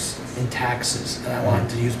 $1,000 in taxes and I wanted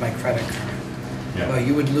to use my credit card. Yeah. Well,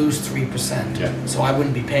 you would lose 3%. Yeah. So I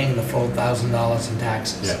wouldn't be paying the full $1,000 in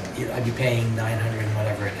taxes. Yeah. I'd be paying $900 and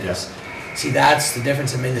whatever it is. Yeah. See, that's the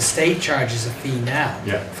difference. I mean, the state charges a fee now.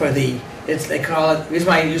 Yeah. For they call it, the reason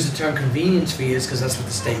why I use the term convenience fee is because that's what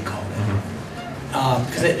the state called it.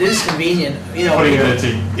 Because it is convenient, you know. It's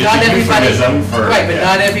a euphemism for... Right, but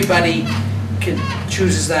not everybody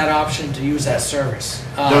chooses that option to use that service.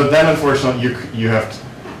 So then, unfortunately, you have to,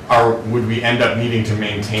 would we end up needing to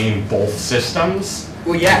maintain both systems?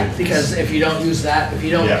 Well, yeah, because if you don't use that, if you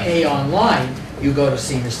don't pay online, you go to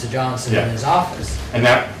see Mr. Johnson in his office. And You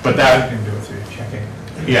can do it through your checking.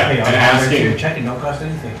 Yeah, and asking... Your checking don't cost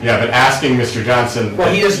anything. Yeah, but asking Mr. Johnson...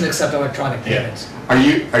 Well, he doesn't accept electronic payments. Are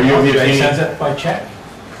you of the opinion... He sends it by check.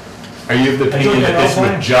 Are you of the opinion that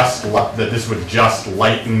this would just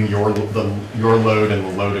lighten your load and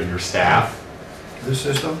the load of your staff? This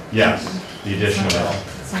system? Yes, the addition of it.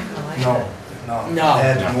 It's not gonna like No, that. no. No.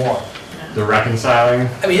 Adds more. The reconciling?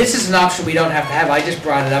 I mean, this is an option we don't have to have. I just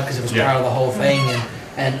brought it up because it was part of the whole thing,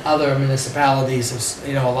 and other municipalities,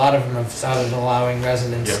 have, a lot of them have started allowing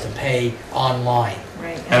residents to pay online.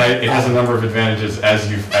 Right. And it has a number of advantages as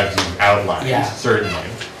you've outlined, certainly.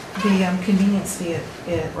 The convenience fee,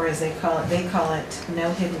 or as they call it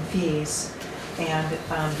no hidden fees, and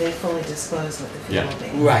they fully disclose what the fee will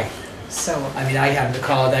be. Right. So. I mean, I happen to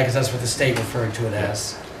call it that because that's what the state referred to it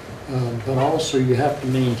as. But also you have to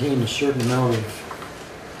maintain a certain amount of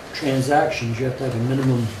transactions. You have to have a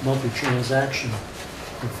minimum monthly transaction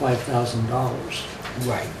of $5,000.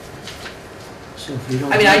 Right. So if you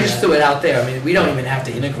don't... I mean, I just threw it out there. I mean, we don't even have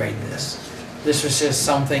to integrate this. This was just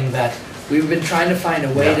something that we've been trying to find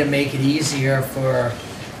a way to make it easier for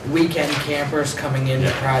weekend campers coming into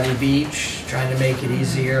Prouty Beach, trying to make it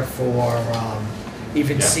easier for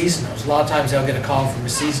even Yeah. seasonals. A lot of times they'll get a call from a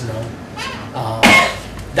seasonal.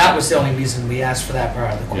 That was the only reason we asked for that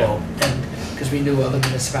part of the quote, and because we knew other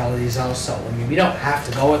municipalities also. I mean, we don't have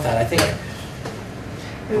to go with that. I think.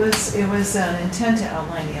 It was an intent to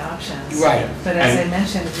outline the options. Right. But as I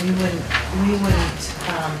mentioned, we wouldn't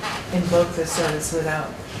invoke this service without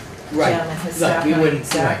Right. Jim and his No, staff we knowing wouldn't,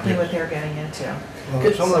 exactly right. what they're getting into.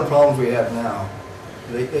 Well, some of the problems we have now,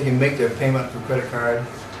 they can make their payment through credit card,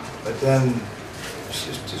 but then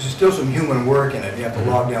there's still some human work in it. You have to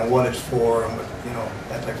log down what it's for and what, you know,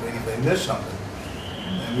 that type of thing, if they miss something.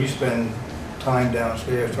 And we spend time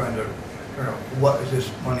downstairs trying to figure out what is this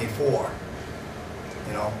money for?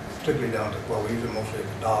 You know, particularly down to, well, we use it mostly at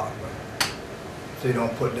the dock, but if they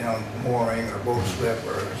don't put down mooring or boat slip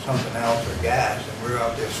or something else or gas, and we're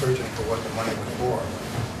out there searching for what the money was for.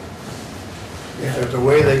 If there's a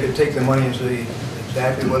way they could take the money and say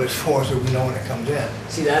exactly what it's for, so we know when it comes in.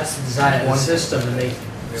 See, that's the design of the system, and they,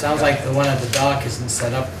 sounds like the one at the dock isn't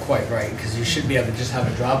set up quite right, because you should be able to just have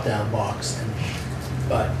a drop-down box.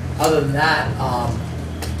 But other than that, I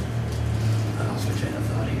lost my train of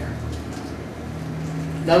thought here.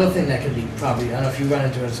 Another thing that could be probably, I don't know if you run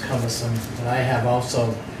into it as cumbersome, but I have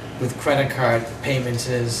also with credit card payments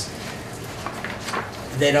is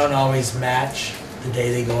they don't always match the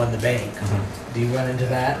day they go in the bank. Do you run into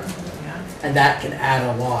that? Yeah. And that can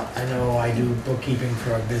add a lot. I know I do bookkeeping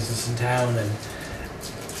for a business in town, and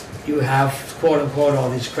you have quote unquote all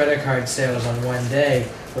these credit card sales on one day,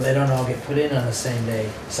 but they don't all get put in on the same day.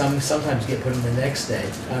 Sometimes get put in the next day.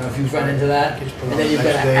 I don't know if you've run into that. And then you've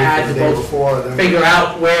got to add the the day both, before, then figure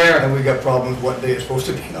out where. and we got problems what day it's supposed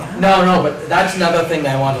to be on. No, but that's another thing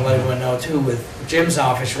that I want to let everyone know too with Jim's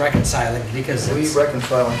office reconciling, because We it's,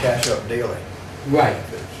 reconcile and cash up daily. right,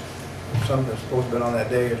 If something's supposed to be on that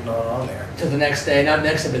day, it's not on there. to the next day, not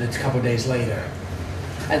next day, but it's a couple days later.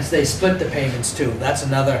 And they split the payments too. That's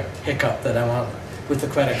another hiccup that I want with the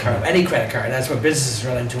credit card, any credit card. That's what businesses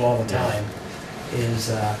run into all the time. Is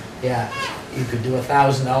you could do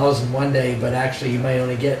 $1,000 in one day, but actually you might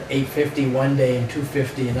only get $850 one day and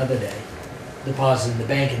 $250 another day deposited in the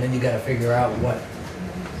bank, and then you got to figure out what.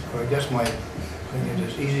 So I guess my thing is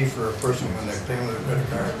it's easy for a person when they're paying with a credit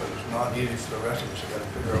card, but it's not easy for the rest of us. You got to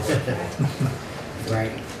figure out what it's for.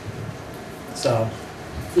 Right. So.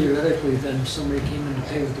 Theoretically, then if somebody came in to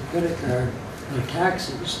pay with the credit card, their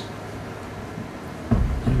taxes,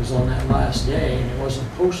 and it was on that last day, and it wasn't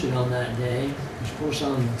posted on that day, it was posted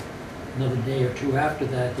on another day or two after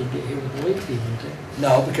that, they'd get hit with a late fee, wouldn't they?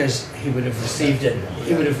 No, because he would have received it.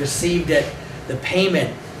 He would have received it, the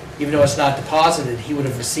payment, even though it's not deposited, he would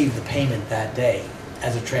have received the payment that day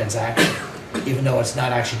as a transaction, even though it's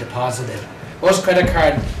not actually deposited. Most credit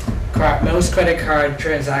card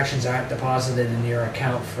transactions aren't deposited in your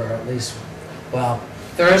account for at least, well,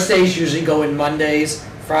 Thursdays usually go in Mondays,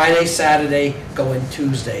 Friday, Saturday go in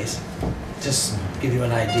Tuesdays. Just give you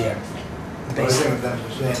an idea. The other thing with them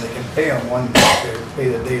is saying they can pay on one day, they pay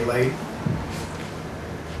the day late.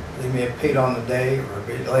 They may have paid on the day or a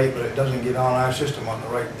bit late, but it doesn't get on our system on the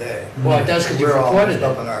right day. Well, it does because you We're all recorded messed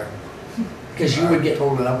up it. in our, Because you would get,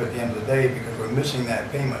 totaling up at the end of the day because we're missing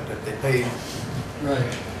that payment that they paid.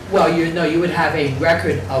 Right. well, you would have a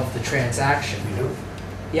record of the transaction. We do.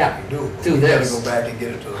 Yeah, We do. through We this. gotta go back and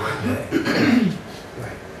get it to the right day.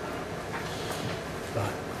 Right.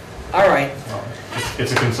 But, all right, Well,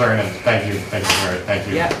 it's a concern, and thank you,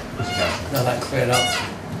 Yeah. Mr. Johnson. now that cleared up.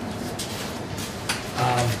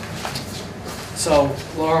 So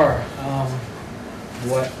Laura,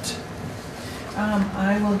 what,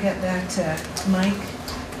 I will get back to Mike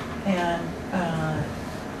and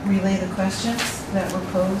relay the questions that were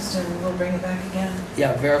posed, and we'll bring it back again.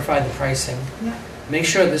 yeah, verify the pricing. Yeah. Make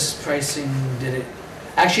sure this pricing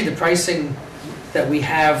actually the pricing that we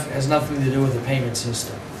have has nothing to do with the payment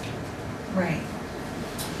system. Right.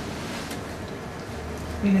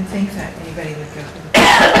 We didn't think that anybody would go through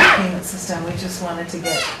the payment system. We just wanted to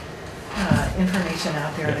get information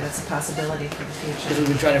out there that it's a possibility for the Because future. we've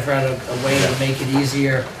been trying to figure out a way to make it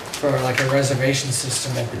easier for like a reservation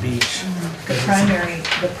system at the beach. The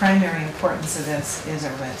primary importance of this is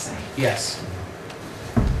our website. Yes.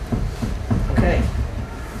 Okay.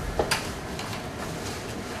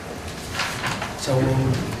 So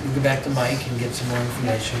we'll go back to Mike and get some more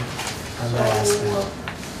information on that aspect.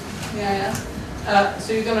 May I ask?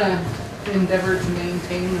 So you're gonna endeavor to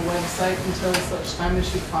maintain the website until such time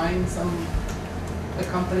as you find a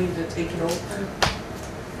company to take it over?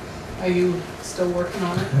 Are you still working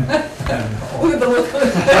on it? Look at the look.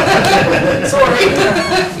 Sorry.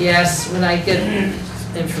 Yes, when I get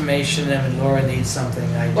information and Laura needs something,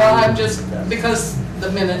 I do. Well, I'm just, because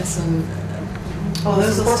the minutes and. Oh,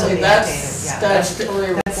 those will still be That's updated, yeah.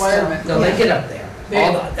 statutory That's requirement. No, they get up there. They-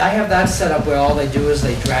 I have that set up where all they do is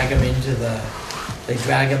they drag them into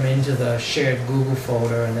the shared Google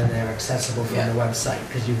folder, and then they're accessible from the website,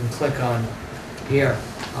 because you can click on, here,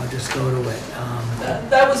 I'll just go to it.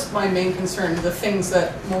 That was my main concern, the things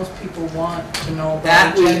that most people want to know about.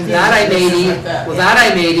 That I agendas, made, things like that. well, that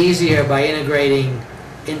I made easier by integrating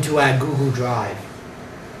into our Google Drive.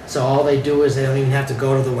 So all they do is they don't even have to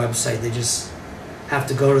go to the website, they just have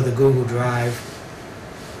to go to the Google Drive.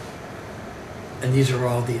 And these are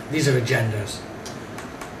agendas.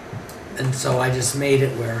 And so I just made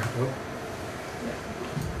it where,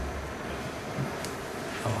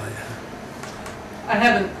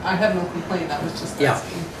 I have no complaint, I was just Yeah.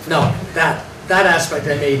 asking. no, that aspect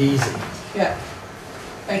I made easy. Yeah,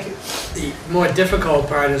 thank you. The more difficult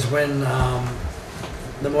part is when,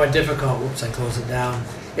 whoops, I closed it down,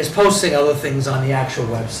 is posting other things on the actual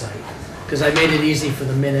website. Because I made it easy for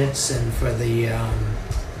the minutes and for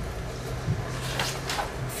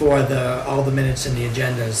all the minutes and the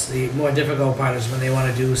agendas. The more difficult part is when they want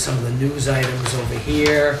to do some of the news items over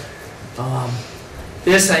here.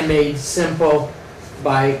 This I made simple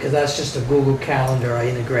because that's just a Google Calendar I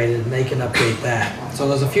integrated, and they can update that. So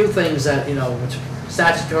there's a few things that, which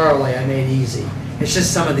statutorily I made easy. It's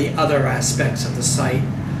just some of the other aspects of the site,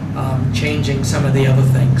 changing some of the other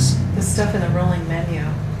things. The stuff in the rolling menu,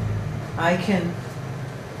 I can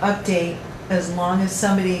update as long as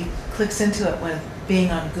somebody clicks into it with being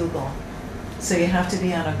on Google. So you have to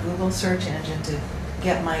be on a Google search engine to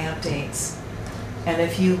get my updates. And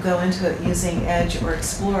if you go into it using Edge or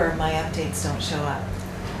Explorer, my updates don't show up.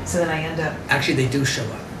 So then I end up, Actually, they do show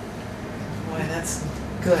up. boy, that's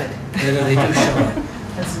good. They do show up.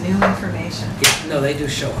 That's new information. Yeah, no, they do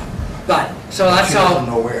show up. But, so that's She doesn't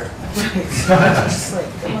all. know where. Just like,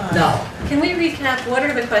 come on. No, Can we recap, what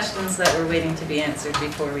are the questions that we're waiting to be answered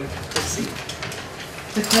before we proceed?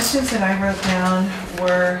 The questions that I wrote down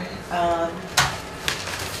were,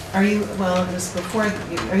 are you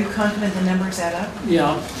confident the numbers add up?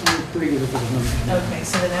 Yeah, I'm pretty good with the numbers. Okay,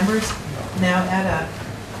 so the numbers now add up.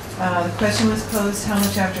 The question was posed, how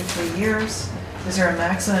much after 3 years? Is there a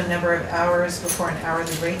maximum number of hours before an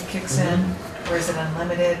hourly rate kicks in? Or is it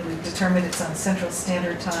unlimited? We've determined it's on Central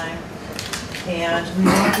Standard Time. And we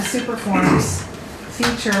want the super forms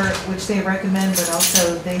feature, which they recommend, but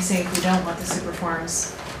also they say if we don't want the super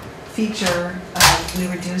forms feature, we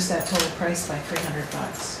reduce that total price by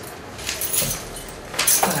 $300.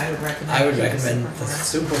 But I would recommend. I would keep recommend the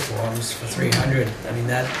super forms. super forms for 300. I mean,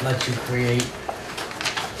 that lets you create,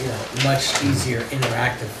 much easier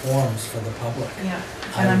interactive forms for the public. Yeah,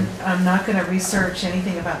 and I'm not gonna research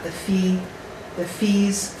anything about the fees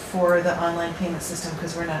for the online payment system,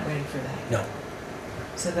 because we're not ready for that. No,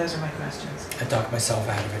 So those are my questions. I talked myself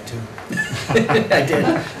out of it too. I did.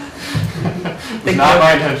 Not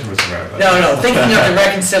my intention, Mr. Mayor. No, thinking of the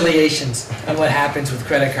reconciliations and what happens with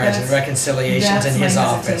credit cards and reconciliations in his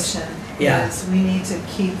office. That's my hesitation. Yeah. Is we need to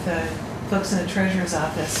keep the folks in the treasurer's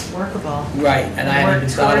office workable. Right, and I hadn't even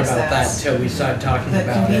thought Work about towards that until we started talking The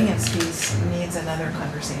about it. convenience piece needs another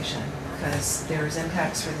conversation, because there's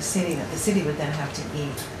impacts for the city that the city would then have to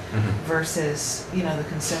eat versus, the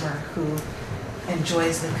consumer who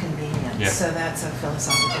enjoys the convenience. Yeah. So that's a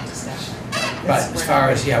philosophical discussion. But as far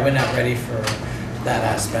as, we're not ready for that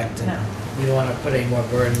aspect, and No. we don't want to put any more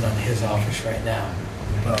burden on his office right now.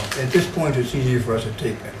 Well, at this point, it's easier for us to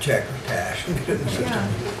take a check or cash and get it in the system.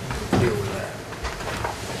 Yeah. Deal with that.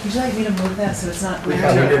 Would you like me to move that so it's not? We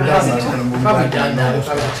haven't done that, I'm gonna move Probably back to done now, normal we'll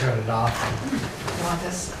probably stuff. turn it off. You want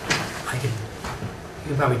this? You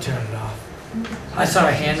can probably turn it off. I saw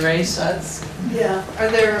a hand raise. Yeah, are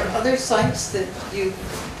there other sites that you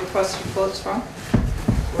requested quotes from?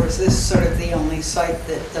 Or is this sort of the only site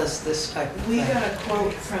that does this type of We thing? got a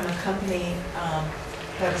quote from a company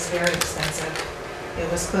that was very expensive.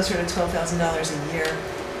 It was closer to $12,000 a year.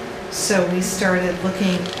 So we started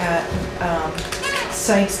looking at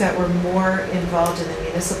sites that were more involved in the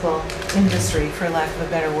municipal industry, for lack of a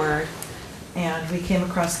better word. And we came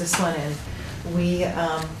across this one, and we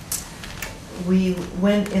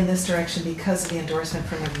went in this direction because of the endorsement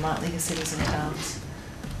from the Vermont League of Cities and Towns.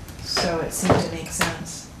 So it seemed to make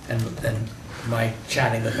sense. And then my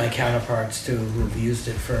chatting with my counterparts too, who've used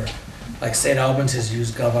it for, like St. Albans has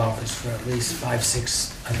used GovOffice for at least 5,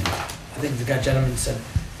 6, I think the gentleman said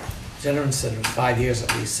it was 5 years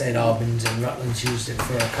at least. St. Albans and Rutland's used it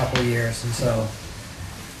for a couple of years, and so.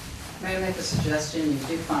 May I make a suggestion? You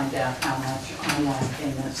do find out how much online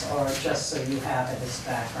payments are, just so you have it as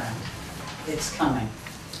background. It's coming.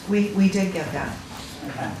 We did get that.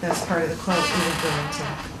 Okay. That's part of the quote we would go into.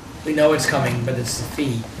 We know it's coming, but it's the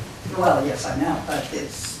fee. Well, yes, I know, but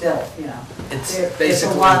it's still, you know, It's there's a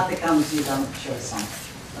basically. lot that comes you don't have a choice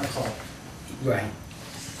on, that's all. Right.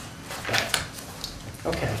 Right.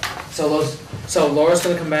 Okay, so Laura's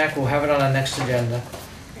gonna come back, we'll have it on our next agenda.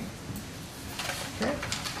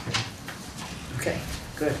 Okay,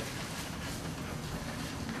 good.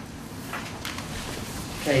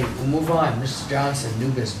 Okay, we'll move on. Mr. Johnson, new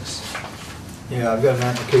business. Yeah, I've got an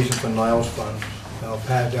application for Niles funds. I'll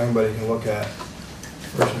pass everybody can look at.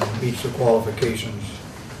 Person who meets the qualifications.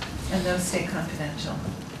 And those stay confidential.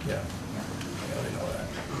 Yeah. Yeah, they know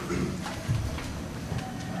that.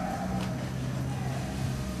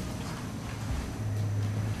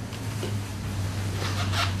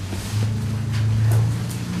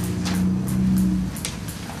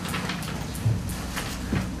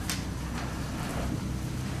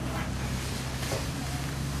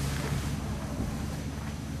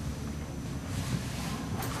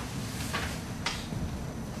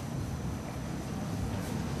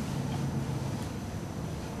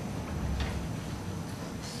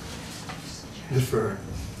 Just for,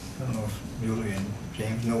 I don't know if Julie and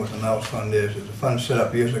James know what the Niles Fund is. It's a fund set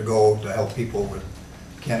up years ago to help people with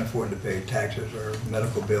can't afford to pay taxes or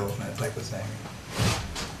medical bills and that type of thing.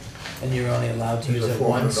 And you're only allowed to use There's it a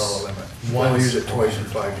once? $400 limit. You can only use it twice in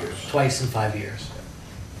 5 years. Twice in 5 years.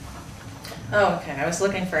 Oh, okay, I was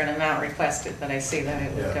looking for an amount requested, but I see that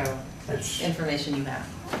it would Yeah. go, that's It's- information you have.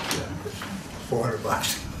 Yeah, it's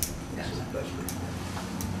 $400.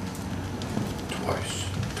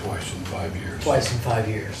 Twice in 5 years. Twice in 5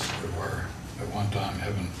 years. We were, at one time,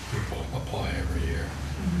 having people apply every year.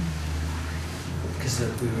 Because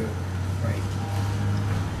we were, right.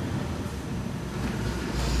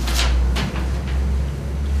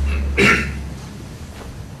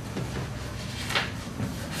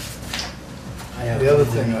 I have. The other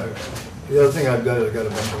thing I've got is I've got a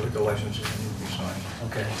bunch of liquor licenses that need to be signed.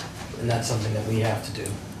 Okay, and that's something that we have to do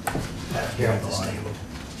here at this table.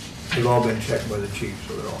 They've all been checked by the chief,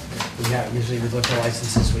 so they're all. We have, usually with liquor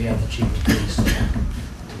licenses, we have the chief of police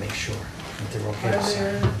to make sure that they're okay Are to sign.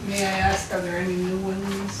 there, may I ask, are there any new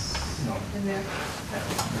ones No. in there?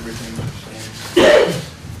 Everything's the same.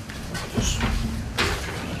 Just,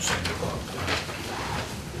 let's think about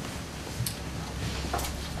that.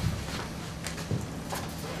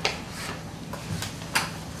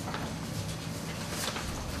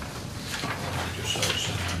 We just start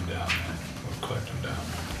sending them down there, we'll collect them down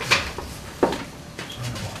there. Send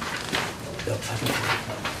them all. They'll touch it.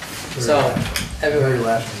 Very So, last- very everybody,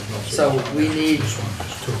 last one is no so serious. we need, This one,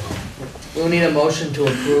 there's two of them. we'll need a motion to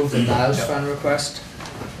approve the Niles Yep. Fund request.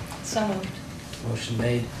 So moved. Motion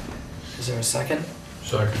made. Is there a second?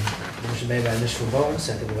 Second. Motion made by Mr. Bowen,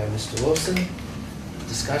 seconded by Mr. Wilson.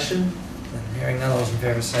 Discussion? And hearing none, all those in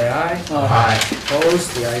favor say aye. Aye.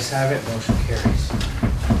 Opposed? The ayes have it, motion carries.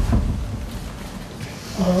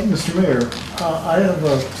 Mr. Mayor, I have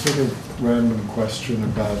a sort of random question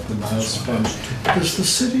about the Niles Fund. Does the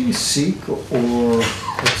city seek or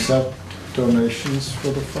accept donations for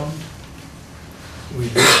the fund? We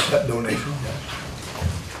do accept donations,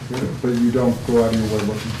 yes. But you don't go out of your way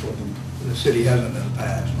looking for them? The city hasn't in the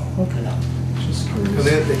past, no. Okay. Just Because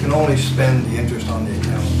curious. they can only spend the interest on the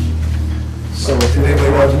account. So if Anybody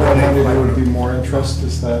anybody wants wants more to money, donate, there would be more interest,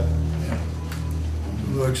 is that?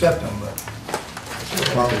 We'll accept them, but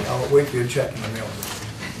I'll wait for your check in the mail.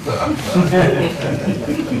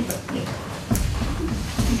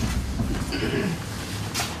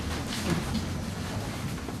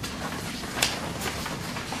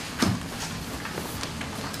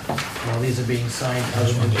 While these are being signed,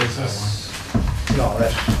 other new business. No,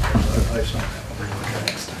 that's, I signed that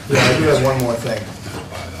one. Yeah, I do have one more thing.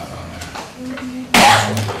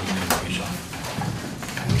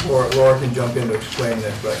 Laura can jump in to explain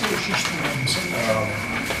this, but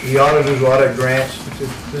the auditors audit grants,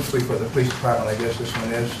 specifically for the police department, I guess this one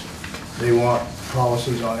is, they want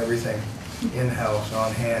policies on everything in-house,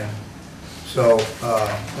 on hand. So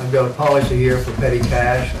I've got a policy here for petty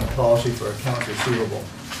cash and a policy for accounts receivable.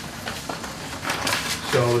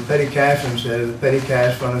 So the petty cash one says the petty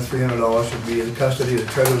cash fund of $300 should be in the custody of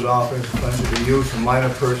the treasurer's office. The funds should be used for minor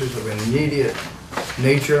purchases of immediate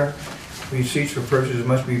nature. Receipts for purchases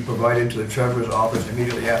must be provided to the treasurer's office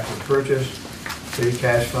immediately after the purchase. Petty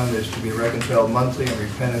cash fund is to be reconciled monthly and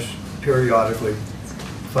replenished periodically.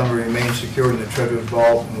 The fund will remain secured in the treasurer's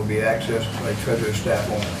vault and will be accessed by treasurer's staff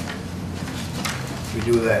only. We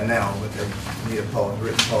do that now, but they need a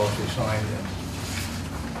written policy signed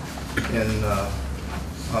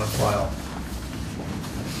on file.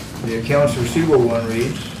 The accounts receivable one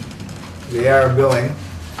reads, the AR billing,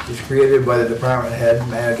 is created by the department head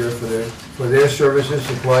manager for their services,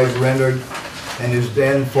 supplies rendered, and is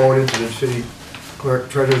then forwarded to the city clerk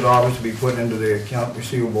treasurer's office to be put into the account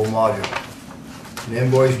receivable module. An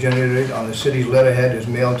invoice generated on the city's letterhead is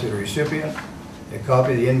mailed to the recipient. A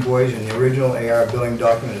copy of the invoice and the original AR billing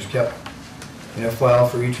document is kept in a file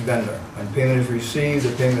for each vendor. When payment is received,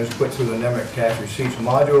 the payment is put through the NEMEC cash receipts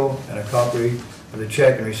module, and a copy of the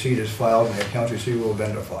check and receipt is filed in the accounts receivable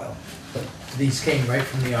vendor file. These came right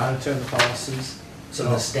from the auditor, the policies, so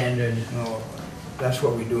the standard. No, that's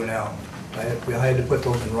what we do now. I had to put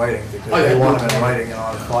those in writing because Oh, they yeah, want them okay. in writing and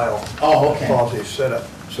on file. Oh, okay. Policies set up,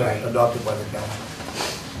 Right. adopted by the council.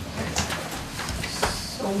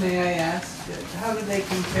 So may I ask, how do they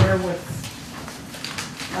compare with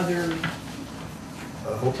other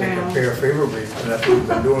I hope they towns? compare favorably, because that's what we've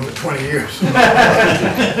been doing for 20 years.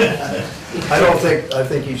 I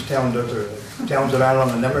think each town does, towns that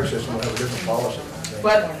aren't on the NEMEC system will have a different policy. I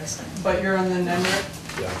think. But you're on the NEMEC?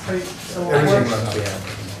 Yeah. So Everything what- runs,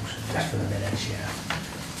 Just for the minutes, yeah.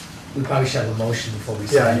 We probably should have a motion before we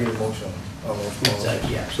Yeah, I sign. need a motion on those policies.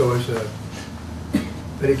 Yeah. So it's a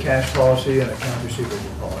petty cash policy and account receivable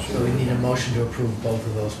policy. So we need a motion to approve both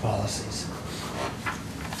of those policies.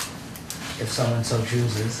 If someone so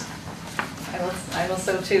chooses. I will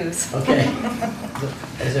so choose. Okay.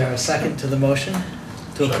 Is there a second to the motion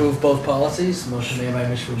to approve both policies? Motion made by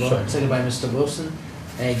Mr. Wilson, seconded by Mr. Wilson.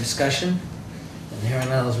 Any discussion? And hearing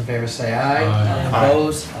none, those in favor say aye. Aye.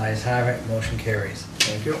 Opposed? Ayes have it, motion carries.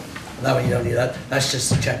 Thank you. That one you don't need, that's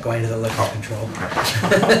just a check going to the liquor control.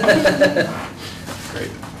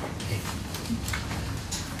 Great.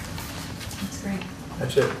 That's great.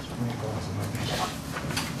 That's it.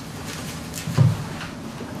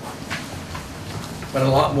 But a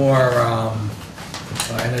lot more,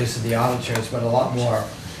 I know you said the auditors, but a lot more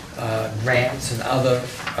grants and other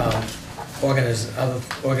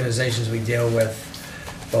organizations we deal with,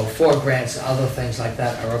 both for grants and other things like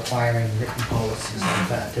that, are requiring written policies like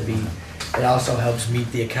that to be, it also helps meet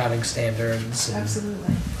the accounting standards and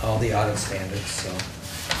Absolutely. all the audit standards, so.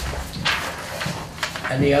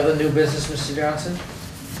 Any other new business, Mr. Johnson?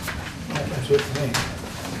 That's it for me.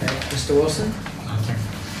 Okay, Mr. Wilson? Nothing.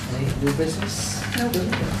 Any new business? No.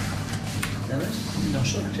 Dennis? No,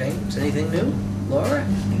 sir. James, anything new? Laura?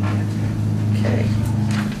 Okay.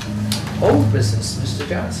 Old business, Mr.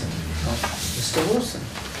 Johnson. Mr. Wilson?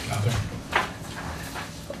 Nothing.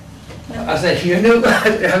 I said, you're new,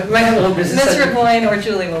 I might have old business. Ms. Rapoyne or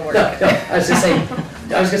Julie will work. No, I was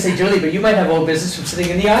gonna say Julie, but you might have old business from sitting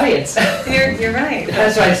in the audience. You're right.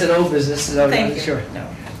 That's why I said old business, so I Thank wasn't you. sure. No.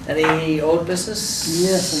 Any old business?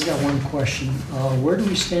 Yes, I got one question. Where do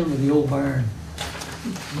we stand with the old barn?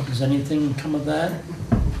 Does anything come of that?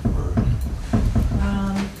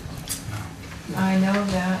 I know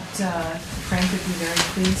that Frank would be very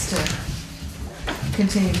pleased to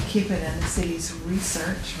continue to keep it in the city's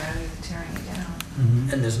research rather than tearing it down.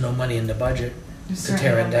 And there's no money in the budget There's to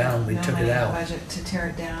tear it certainly down, we no took money it in the out. budget to tear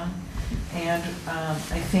it down. And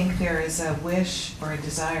I think there is a wish or a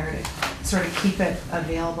desire to sort of keep it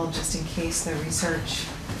available just in case the research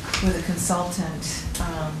with a consultant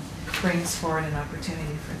brings forward an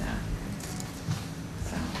opportunity for that.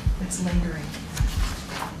 So it's lingering.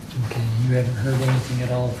 Okay, you haven't heard anything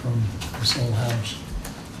at all from this old house?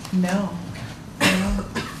 No. No.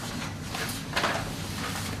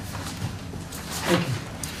 Thank you.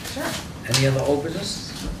 Sure. Any other old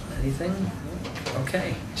business? Anything?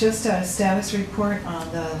 Okay. Just a status report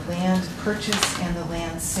on the land purchase and the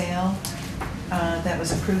land sale that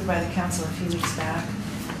was approved by the council a few weeks back.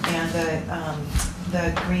 And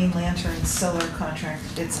the Green Lantern solar contract,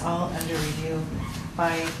 it's all under review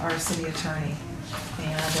by our city attorney.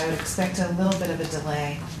 And I would expect a little bit of a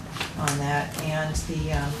delay on that. And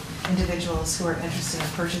the individuals who are interested in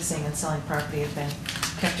purchasing and selling property have been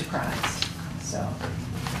kept apprised. So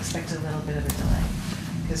expect a little bit of a delay,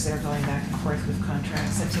 because they're going back and forth with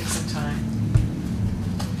contracts. That takes some time.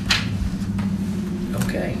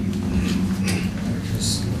 Okay.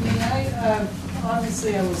 May I,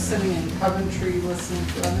 obviously I was sitting in Coventry listening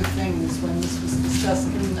to other things when this was discussed,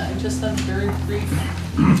 and I just have a very brief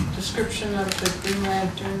description of the Green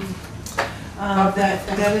Lantern.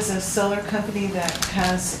 That is a solar company that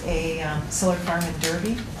has a solar farm in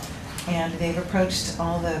Derby, and they've approached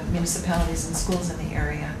all the municipalities and schools in the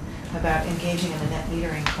area about engaging in a net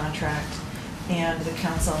metering contract, and the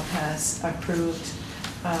council has approved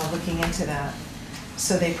looking into that.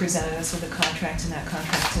 So they presented us with a contract, and that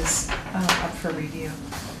contract is up for review.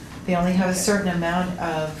 They only have a certain amount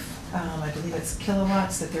of, I believe it's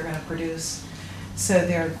kilowatts that they're going to produce, so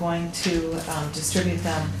they're going to distribute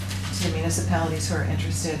them to the municipalities who are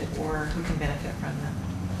interested or who can benefit from them.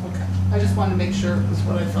 Okay, I just wanted to make sure it was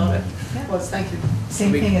what I thought it was, thank you.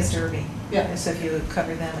 Same thing as Derby. Yeah. So if you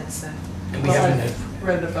cover them, it's And we Well, have I've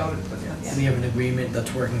read about it, but yes. we have an agreement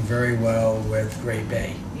that's working very well with Great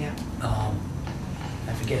Bay. yeah.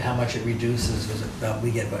 I forget how much it reduces, was it about,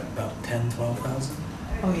 we get about 10, 12,000?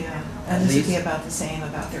 Oh, yeah. At And this would be least. about the same,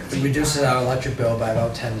 about 13. It reduces our electric bill by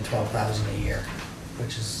about 10 to 12,000 a year,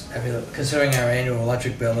 which is, considering our annual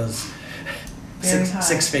electric bill is Very high.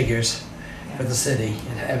 six figures for the city,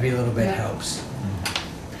 and every little bit Yeah. helps.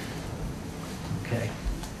 Okay.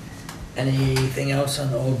 Anything else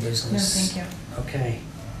on the old No, business? thank you. Okay.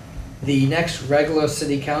 The next regular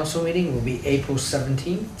city council meeting will be April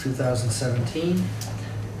 17th, 2017.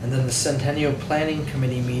 And then the Centennial Planning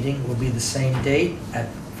Committee meeting will be the same date at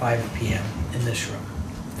 5 PM in this room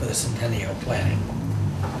for the Centennial Planning.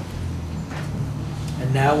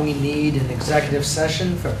 And now we need an executive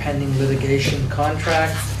session for pending litigation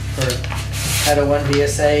contract for Title 1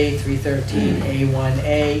 VSA 313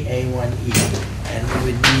 A1A, A1E. And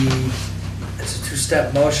we would need, it's a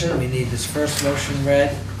two-step motion, we need this first motion read,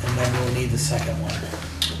 and then we'll need the second one.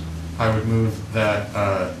 I would move that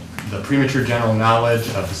the premature general knowledge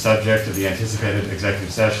of the subject of the anticipated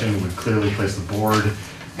executive session would clearly place the board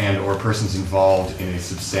and/or persons involved in a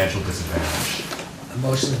substantial disadvantage. A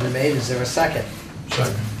motion's been made, is there a second?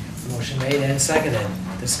 Second. Motion made and seconded.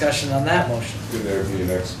 Discussion on that motion. Could there be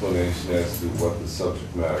an explanation as to what the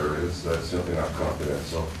subject matter is? That's simply not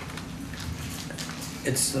confidential.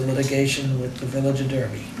 It's the litigation with the Village of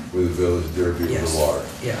Derby. With the Village of Derby with Yes. the water?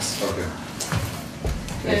 Yes. Okay.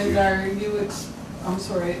 Thank And you. are you, I'm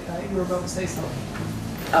sorry, you were about to say something.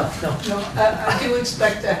 Oh, no. No, do you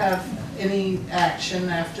expect to have any action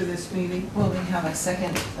after this meeting? Well, we have a step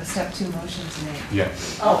 2 motion to make. Yeah.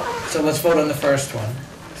 Oh, So let's vote on the first one.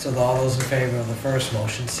 So all those in favor of the first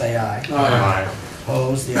motion, say aye. Aye.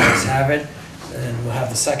 Opposed, the ayes have it. And we'll have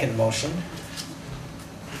the second motion.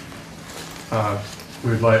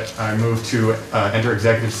 I move to enter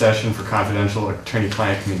executive session for confidential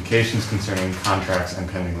attorney-client communications concerning contracts and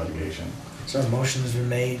pending litigation. So a motion has been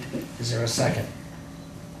made. Is there a second?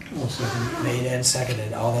 Made and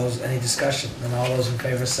seconded. All those, any discussion? And all those in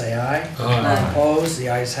favor say aye. Aye. Opposed, the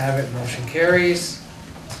ayes have it, motion carries.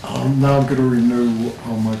 I'm now going to renew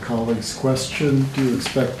my colleague's question. Do you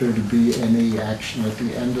expect there to be any action at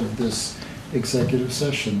the end of this executive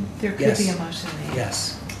session? There could Yes. be a motion made.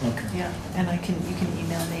 Yes. Okay. Yeah, and you can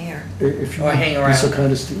email me or. If you Or hang would be so around.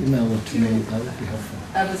 kind as to email it to me, that would be helpful.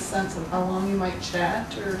 have a sense of how long you might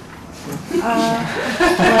chat, or?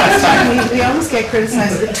 Last time, we almost get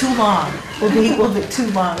criticized that too long. We'll be too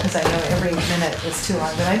long, because I know every minute is too long,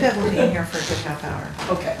 but I bet we'll be in here for a good half hour.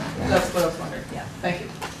 Okay, that's what I was wondering. Yeah. Thank you.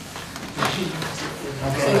 So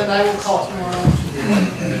Okay. then I will call tomorrow.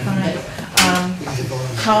 Fine.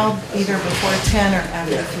 Call either before 10 or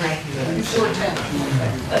after 3. Before 10.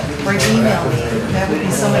 Or email me. That would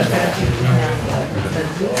be so much better if you email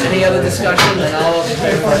me. Any other discussion? And all those in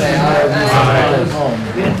favor say aye.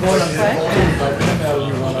 Home. We didn't vote on that.